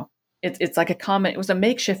don't know, it's like it was a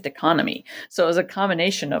makeshift economy. So it was a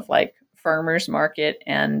combination of like farmers market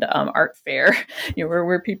and art fair,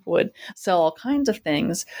 where people would sell all kinds of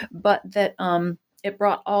things, but that it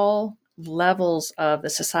brought all levels of the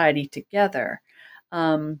society together.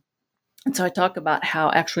 And so I talk about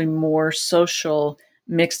how actually more social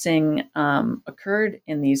mixing occurred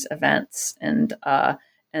in these events, and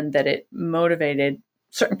that it motivated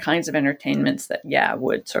certain kinds of entertainments that,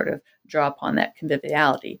 would sort of draw upon that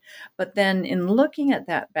conviviality. But then in looking at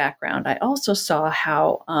that background, I also saw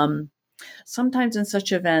how sometimes in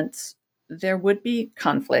such events, there would be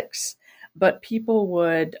conflicts, but people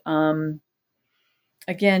would,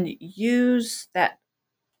 again, use that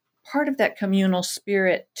part of that communal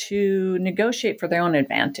spirit to negotiate for their own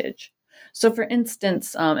advantage. So for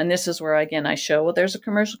instance, and this is where, again, I show, well, there's a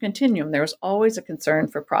commercial continuum. There was always a concern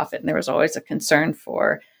for profit, and there was always a concern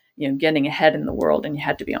for, getting ahead in the world, and you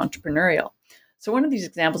had to be entrepreneurial. So one of these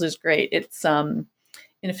examples is great. It's in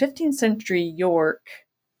a 15th century York,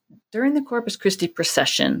 during the Corpus Christi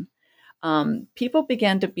procession, people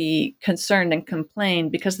began to be concerned and complain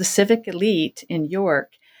because the civic elite in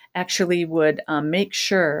York actually would make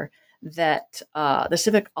sure that the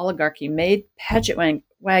civic oligarchy made pageant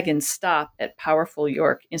wagons stop at powerful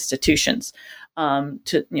York institutions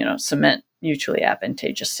to, cement mutually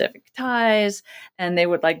advantageous civic ties. And they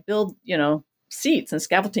would build, seats and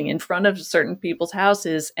scaffolding in front of certain people's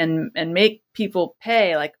houses and make people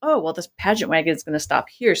pay this pageant wagon is going to stop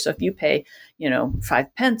here. So if you pay,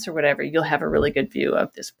 5 pence or whatever, you'll have a really good view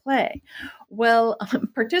of this play. Well,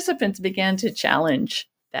 participants began to challenge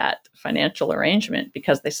that financial arrangement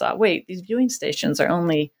because they saw, wait, these viewing stations are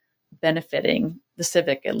only benefiting the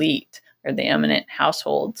civic elite or the eminent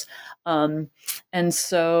households. And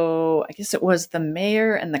so I guess it was the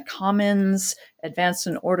mayor and the commons advanced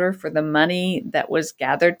an order for the money that was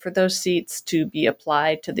gathered for those seats to be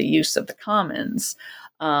applied to the use of the commons.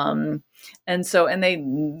 And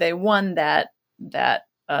they won that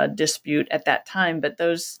dispute at that time. But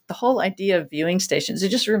the whole idea of viewing stations, it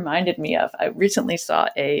just reminded me of, I recently saw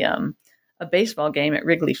a baseball game at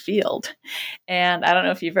Wrigley Field. And I don't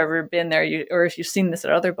know if you've ever been there or if you've seen this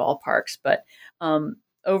at other ballparks, but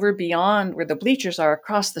over beyond where the bleachers are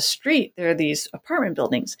across the street, there are these apartment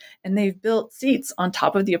buildings, and they've built seats on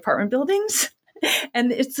top of the apartment buildings.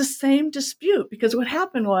 And it's the same dispute because what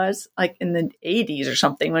happened was in the 80s or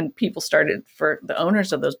something, when people for the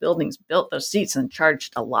owners of those buildings built those seats and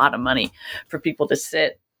charged a lot of money for people to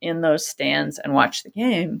sit in those stands and watch the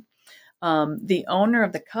game. The owner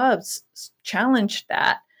of the Cubs challenged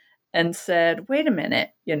that and said, wait a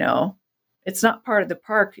minute, it's not part of the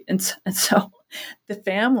park. And so the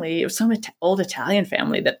family, it was some old Italian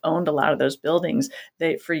family that owned a lot of those buildings.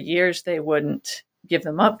 For years, they wouldn't give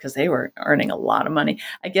them up because they were earning a lot of money.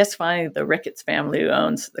 I guess finally the Ricketts family, who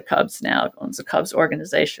owns the Cubs now, owns the Cubs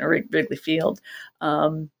organization, or Wrigley Field,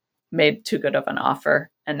 made too good of an offer.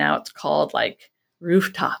 And now it's called like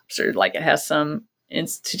Rooftops, or like it has some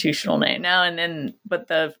institutional name now. And then, but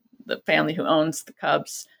the family who owns the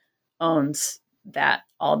Cubs owns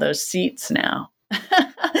all those seats now.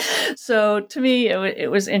 So to me,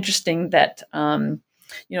 it was interesting that,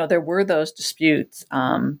 there were those disputes,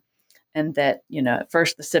 and that, at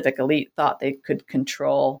first the civic elite thought they could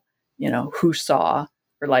control, who saw,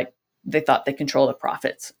 or like they thought they controlled the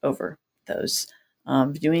profits over those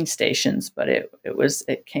viewing stations, but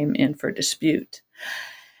it came in for dispute.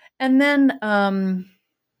 And then,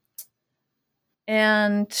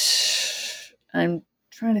 and I'm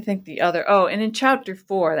trying to think and in chapter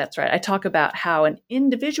 4, that's right, I talk about how an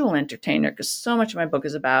individual entertainer, because so much of my book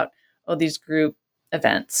is about, these group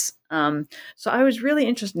events. So I was really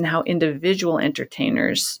interested in how individual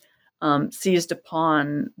entertainers seized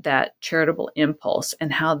upon that charitable impulse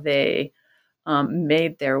and how they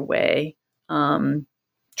made their way, trying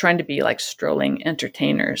to be like strolling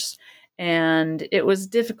entertainers. And it was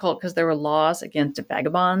difficult because there were laws against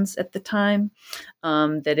vagabonds at the time,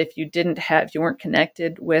 that if you weren't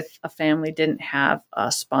connected with a family, didn't have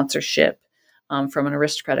a sponsorship from an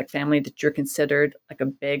aristocratic family, that you're considered like a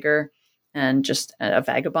beggar and just a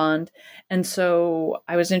vagabond. And so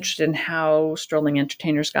I was interested in how strolling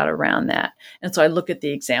entertainers got around that. And so I look at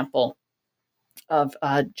the example of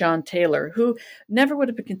John Taylor, who never would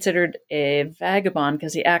have been considered a vagabond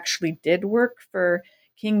because he actually did work for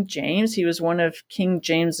King James. He was one of King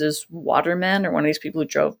James's watermen, or one of these people who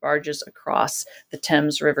drove barges across the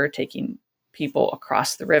Thames River, taking people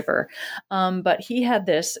across the river. But he had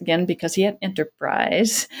this, again, because he had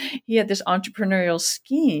enterprise, he had this entrepreneurial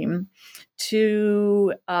scheme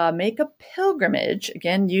to make a pilgrimage,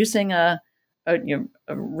 again, using a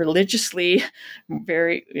religiously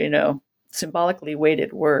very, symbolically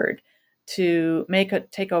weighted word, to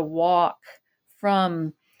take a walk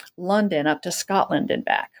from London up to Scotland and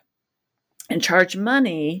back, and charge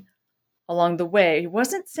money along the way. He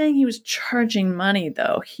wasn't saying he was charging money,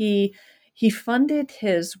 though. He funded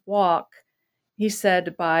his walk, he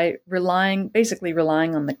said, by basically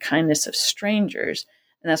relying on the kindness of strangers.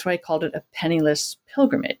 And that's why he called it a penniless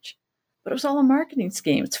pilgrimage. But it was all a marketing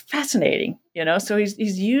scheme. It's fascinating, So he's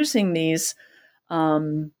using these,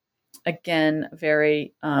 again,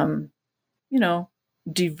 very, a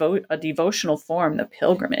devotional form, the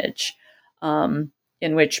pilgrimage, in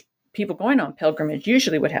which people going on pilgrimage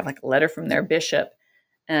usually would have like a letter from their bishop,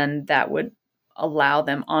 and that would allow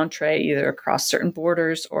them entree either across certain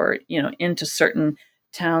borders or, into certain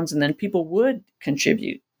towns. And then people would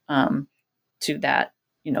contribute to that,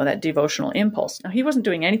 that devotional impulse. Now, he wasn't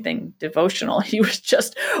doing anything devotional. He was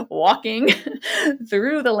just walking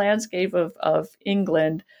through the landscape of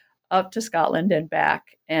England up to Scotland and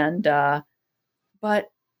back. And,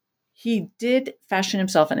 but he did fashion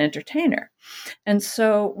himself an entertainer. And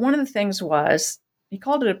so one of the things was, he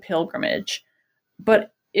called it a pilgrimage,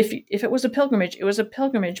 but if it was a pilgrimage, it was a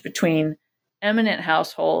pilgrimage between eminent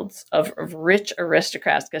households of rich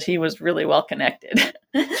aristocrats, because he was really well connected.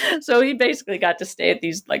 So he basically got to stay at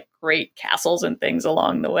these like great castles and things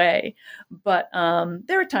along the way. But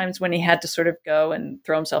there were times when he had to sort of go and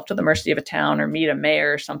throw himself to the mercy of a town or meet a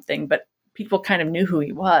mayor or something, but people kind of knew who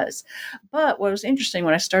he was. But what was interesting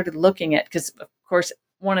when I started looking at, because of course,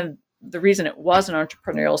 one of the reason it was an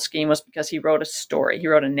entrepreneurial scheme was because he wrote a story. He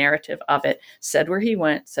wrote a narrative of it, said where he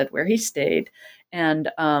went, said where he stayed, and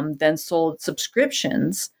then sold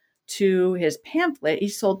subscriptions to his pamphlet. He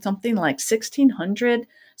sold something like 1,600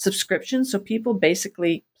 subscriptions. So people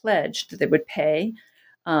basically pledged that they would pay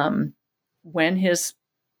when his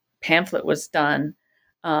pamphlet was done.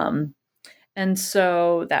 And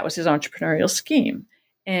so that was his entrepreneurial scheme.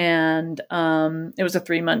 And it was a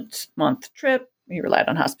 3-month trip. He relied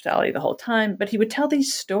on hospitality the whole time, but he would tell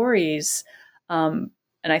these stories. And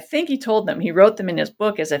I think he told them, he wrote them in his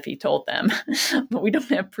book as if he told them, but we don't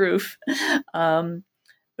have proof.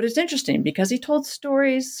 But it's interesting because he told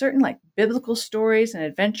stories, certain like biblical stories and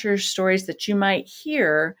adventure stories that you might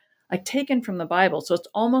hear, like taken from the Bible. So it's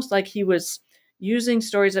almost like he was using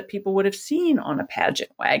stories that people would have seen on a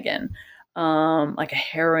pageant wagon. like a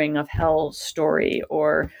harrowing of hell story,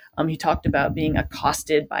 or he talked about being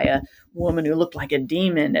accosted by a woman who looked like a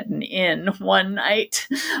demon at an inn one night.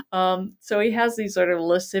 So he has these sort of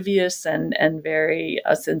lascivious and very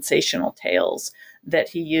sensational tales that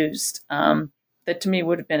he used, that to me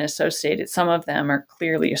would have been associated. Some of them are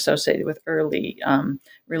clearly associated with early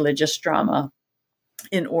religious drama,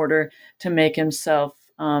 in order to make himself,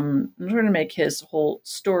 in order to make his whole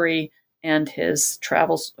story and his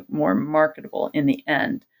travels more marketable in the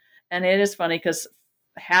end. And it is funny because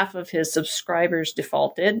half of his subscribers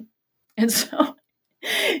defaulted. And so,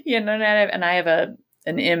 and I have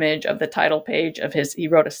an image of the title page of his, he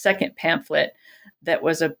wrote a second pamphlet that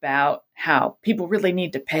was about how people really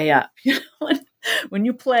need to pay up. When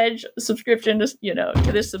you pledge a subscription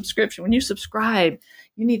to this subscription, when you subscribe,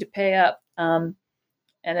 you need to pay up.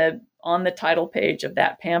 And on the title page of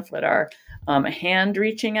that pamphlet are a hand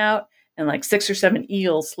reaching out and like 6 or 7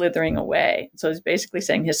 eels slithering away. So he's basically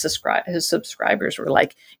saying his subscribers were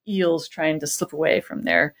like eels trying to slip away from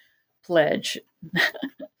their pledge.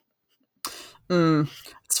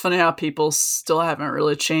 It's funny how people still haven't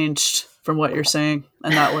really changed from what you're saying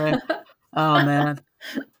in that way. Oh, man.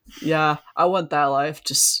 Yeah, I want that life,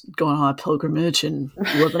 just going on a pilgrimage and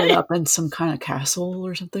living it up in some kind of castle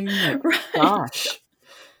or something. Like, right. Gosh.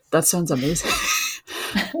 That sounds amazing.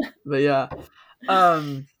 But yeah.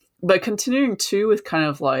 But continuing too with kind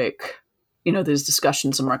of like, these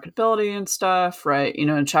discussions of marketability and stuff, right?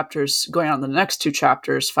 In chapters, going on the next 2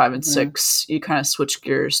 chapters, 5 and 6, you kind of switch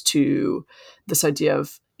gears to this idea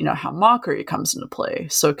of, how mockery comes into play.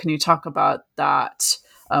 So can you talk about that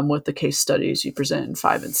with the case studies you present in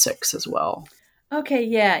 5 and 6 as well? Okay.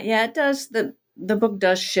 Yeah. It does. The book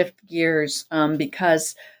does shift gears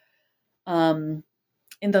because, in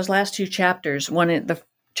those last 2 chapters,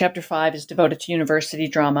 chapter 5 is devoted to university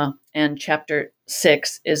drama, and chapter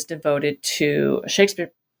 6 is devoted to Shakespeare's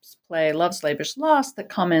play Love's Labour's Lost, that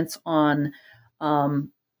comments on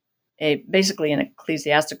basically an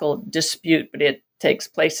ecclesiastical dispute, but it takes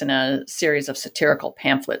place in a series of satirical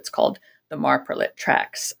pamphlets called the Marprelate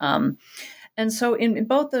Tracts. And so in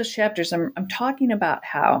both those chapters, I'm talking about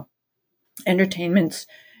how entertainments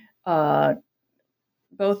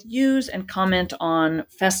both use and comment on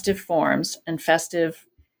festive forms and festive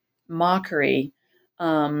mockery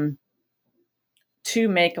to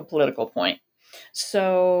make a political point.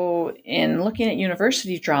 So in looking at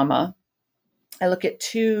university drama, I look at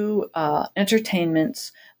 2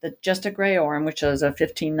 entertainments, the Just a Grey Orme, which was a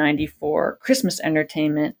 1594 Christmas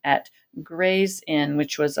entertainment at Gray's Inn,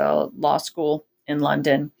 which was a law school in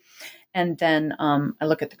London. And then I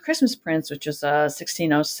look at the Christmas Prince, which is a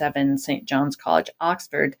 1607 St. John's College,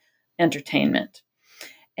 Oxford entertainment.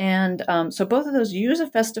 And so both of those use a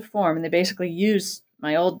festive form, and they basically use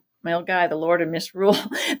my old guy, the Lord of Misrule.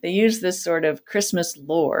 They use this sort of Christmas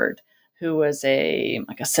lord who was a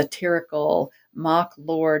satirical mock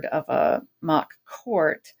lord of a mock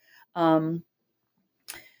court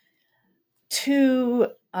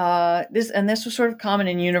this was sort of common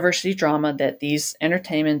in university drama, that these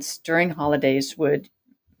entertainments during holidays would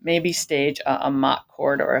maybe stage a mock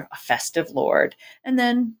court or a festive lord, and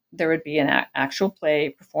then there would be an actual play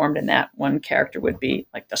performed, and that one character would be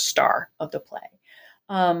like the star of the play.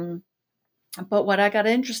 But what I got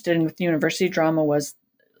interested in with university drama was,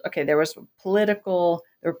 there were political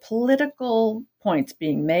points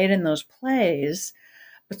being made in those plays,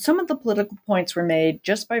 but some of the political points were made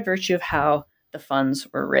just by virtue of how the funds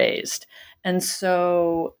were raised. And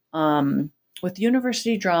so with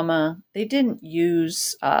university drama, they didn't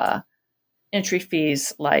use entry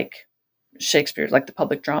fees like Shakespeare, like the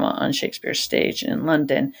public drama on Shakespeare's stage in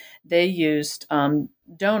London. They used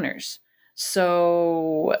donors.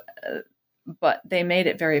 So, but they made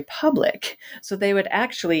it very public. So they would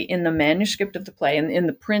actually, in the manuscript of the play, and in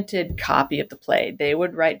the printed copy of the play, they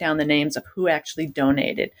would write down the names of who actually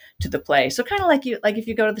donated to the play. So kind of like if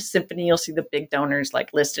you go to the symphony, you'll see the big donors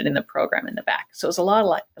like listed in the program in the back. So it's a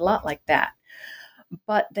lot like that.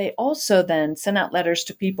 But they also then sent out letters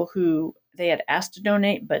to people who they had asked to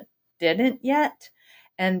donate but didn't yet.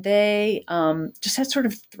 And they just had sort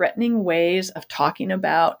of threatening ways of talking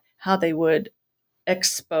about how they would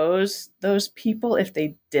expose those people if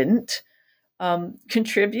they didn't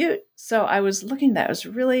contribute. So I was looking at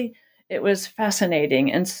that. It was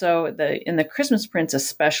fascinating. And so in the Christmas Prince,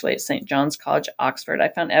 especially at St. John's College, Oxford, I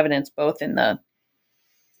found evidence both in the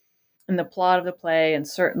plot of the play and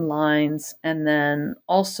certain lines, and then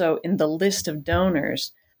also in the list of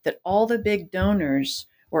donors, that all the big donors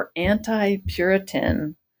were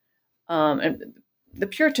anti-Puritan. And the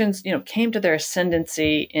Puritans, came to their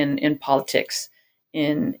ascendancy in politics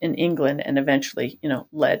in England, and eventually,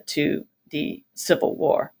 led to the Civil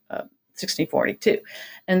War, 1642.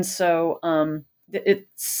 And so it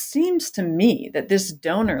seems to me that this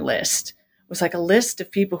donor list was like a list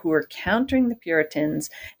of people who were countering the Puritans,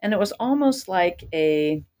 and it was almost like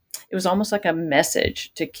a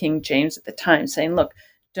message to King James at the time, saying, "Look,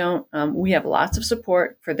 don't we have lots of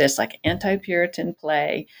support for this like anti-Puritan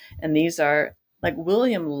play, and these are like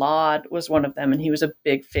William Laud was one of them, and he was a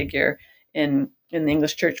big figure in the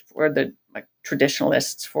English church for the like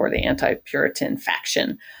traditionalists for the anti-Puritan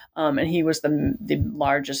faction." And he was the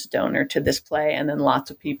largest donor to this play, and then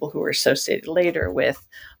lots of people who were associated later with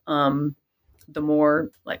the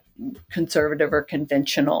more like conservative or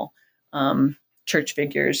conventional church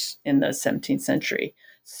figures in the 17th century.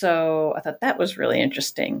 So I thought that was really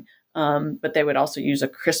interesting. But they would also use a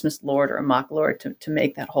Christmas Lord or a mock Lord to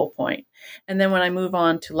make that whole point. And then when I move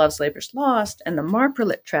on to Love's Labour's Lost and the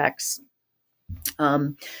Marprelate tracts,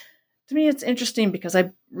 to me it's interesting because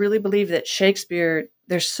I really believe that Shakespeare,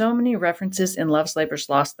 there's so many references in Love's Labour's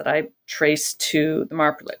Lost that I trace to the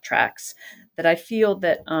Marprelate tracts that I feel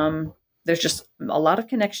that there's just a lot of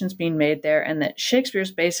connections being made there, and that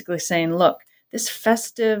Shakespeare's basically saying, look, this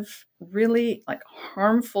festive, really like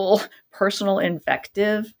harmful personal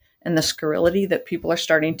invective and the scurrility that people are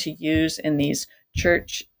starting to use in these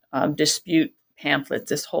church dispute pamphlets,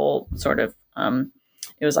 this whole sort of,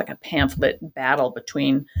 it was like a pamphlet battle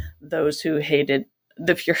between those who hated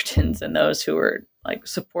the Puritans and those who were like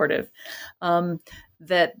supportive,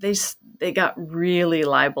 that they got really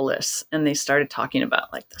libelous, and they started talking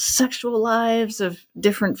about like the sexual lives of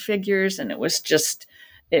different figures, and it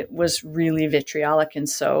was really vitriolic. And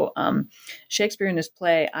so Shakespeare in his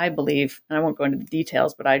play, I believe, and I won't go into the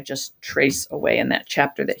details, but I just trace away in that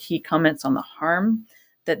chapter that he comments on the harm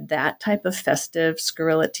that type of festive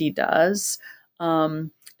scurrility does.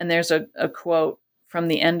 And there's a quote from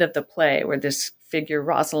the end of the play where this figure,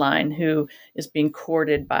 Rosaline, who is being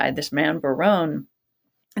courted by this man, Barone,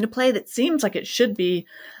 in a play that seems like it should be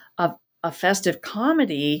a festive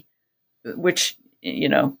comedy, which, you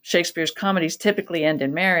know, Shakespeare's comedies typically end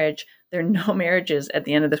in marriage. There are no marriages at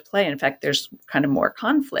the end of this play. In fact, there's kind of more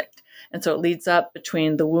conflict. And so it leads up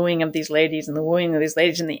between the wooing of these ladies and the wooing of these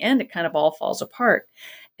ladies. In the end, it kind of all falls apart.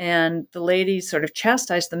 And the ladies sort of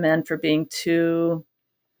chastise the men for being too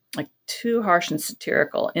harsh and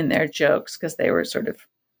satirical in their jokes, because they were sort of,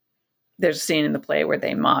 there's a scene in the play where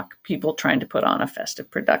they mock people trying to put on a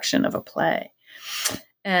festive production of a play.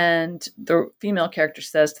 And the female character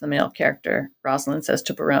says to the male character, Rosalind says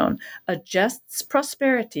to Barone, "A jest's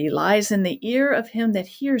prosperity lies in the ear of him that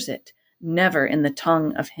hears it, never in the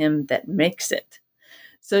tongue of him that makes it."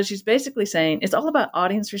 So she's basically saying it's all about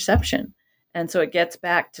audience reception. And so it gets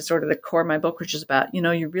back to sort of the core of my book, which is about, you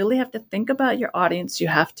know, you really have to think about your audience. You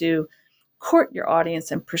have to court your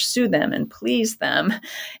audience and pursue them and please them.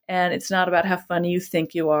 And it's not about how funny you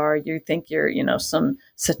think you are. You think you're, you know, some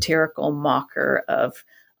satirical mocker of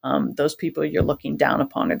those people you're looking down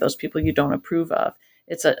upon or those people you don't approve of.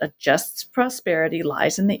 It's a just prosperity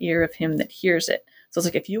lies in the ear of him that hears it. So it's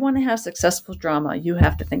like, if you want to have successful drama, you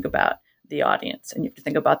have to think about the audience and you have to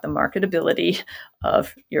think about the marketability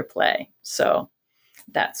of your play. So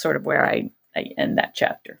that's sort of where I end that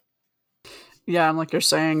chapter. Yeah, and like you're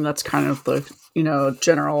saying, that's kind of the, you know,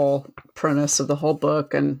 general premise of the whole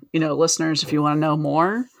book. And, you know, listeners, if you want to know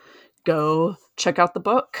more, go check out the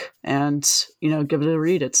book and, you know, give it a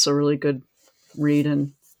read. It's a really good read,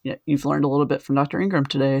 and you know, you've learned a little bit from Dr. Ingram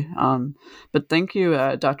today. But thank you,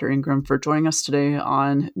 Dr. Ingram, for joining us today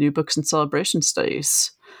on New Books and Celebration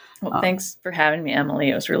Studies. Well, thanks for having me,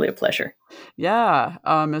 Emily. It was really a pleasure. Yeah.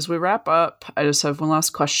 As we wrap up, I just have one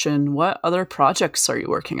last question. What other projects are you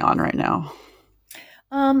working on right now?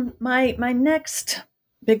 My next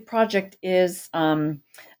big project is I'm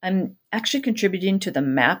actually contributing to the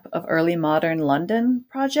Map of Early Modern London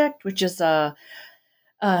project, which is a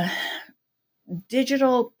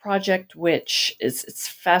digital project, which it's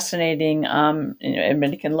fascinating.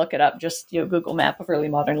 Everybody can look it up. Just Google Map of Early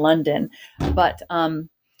Modern London. But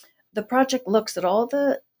the project looks at all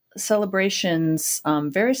the celebrations,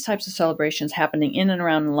 various types of celebrations happening in and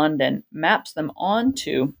around London, maps them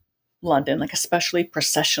onto London, like especially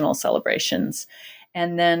processional celebrations,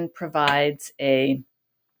 and then provides a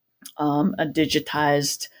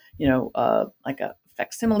digitized, like a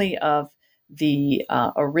facsimile of the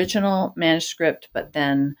original manuscript, but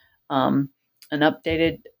then an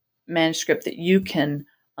updated manuscript that you can,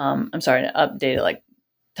 an updated like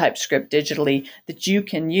typescript digitally that you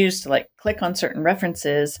can use to like click on certain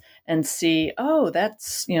references and see, oh,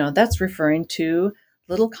 that's referring to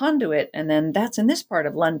Little Conduit, and then that's in this part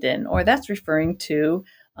of London, or that's referring to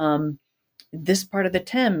this part of the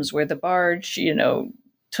Thames where the barge,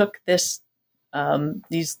 took this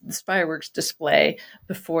fireworks display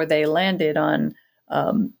before they landed on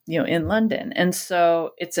in London. And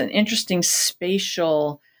so it's an interesting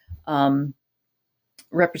spatial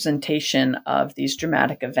representation of these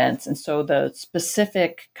dramatic events. And so the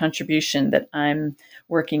specific contribution that I'm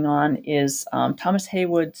working on is Thomas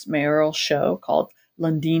Heywood's mayoral show called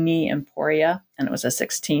Londini Emporia, and it was a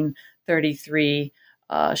 1633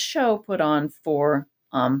 show put on for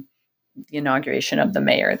the inauguration of the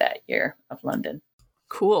mayor that year of London.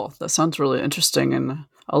 Cool. That sounds really interesting, and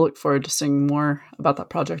I'll look forward to seeing more about that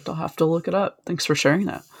project. I'll have to look it up. Thanks for sharing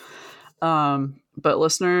that. But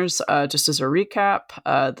listeners, just as a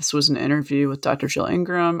recap, this was an interview with Dr. Jill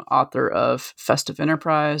Ingram, author of Festive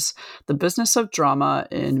Enterprise, The Business of Drama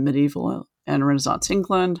in Medieval and Renaissance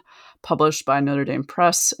England, published by Notre Dame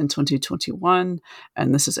Press in 2021.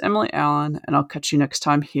 And this is Emily Allen, and I'll catch you next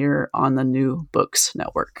time here on the New Books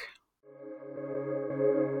Network.